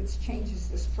blood, which changes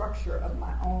the structure of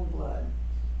my own blood,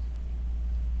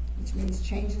 which means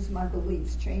changes my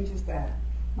beliefs, changes that.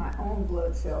 My own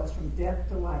blood cells from death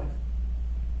to life.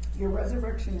 Your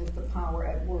resurrection is the power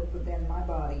at work within my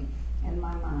body and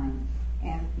my mind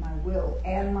and my will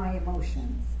and my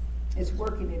emotions. It's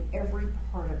working in every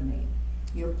part of me.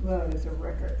 Your blood is a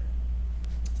record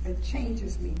that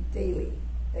changes me daily.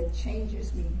 That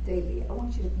changes me daily. I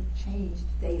want you to be changed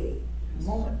daily,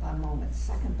 moment by moment,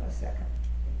 second by second.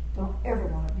 Don't ever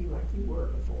want to be like you were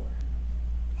before.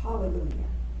 Hallelujah.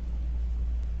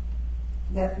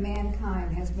 That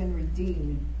mankind has been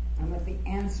redeemed and that the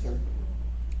answer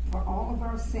for all of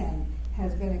our sin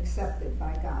has been accepted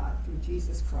by God through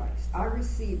Jesus Christ. I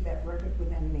receive that record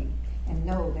within me. and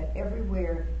know that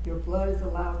everywhere your blood is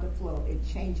allowed to flow, it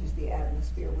changes the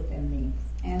atmosphere within me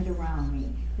and around me.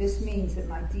 This means that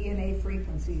my DNA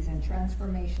frequencies and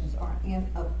transformations are in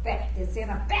effect. It's in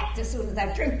effect as soon as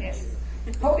I drink this.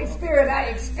 Holy Spirit, I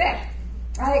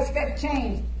expect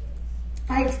change.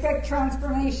 I expect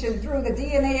transformation through the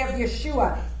DNA of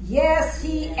Yeshua. Yes,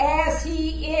 as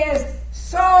he is,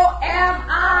 so am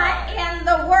I in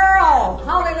the world.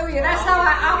 Hallelujah. That's how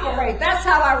I operate. That's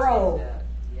how I roll.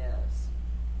 Yes.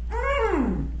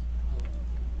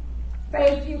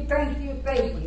 Thank you, thank you, thank you.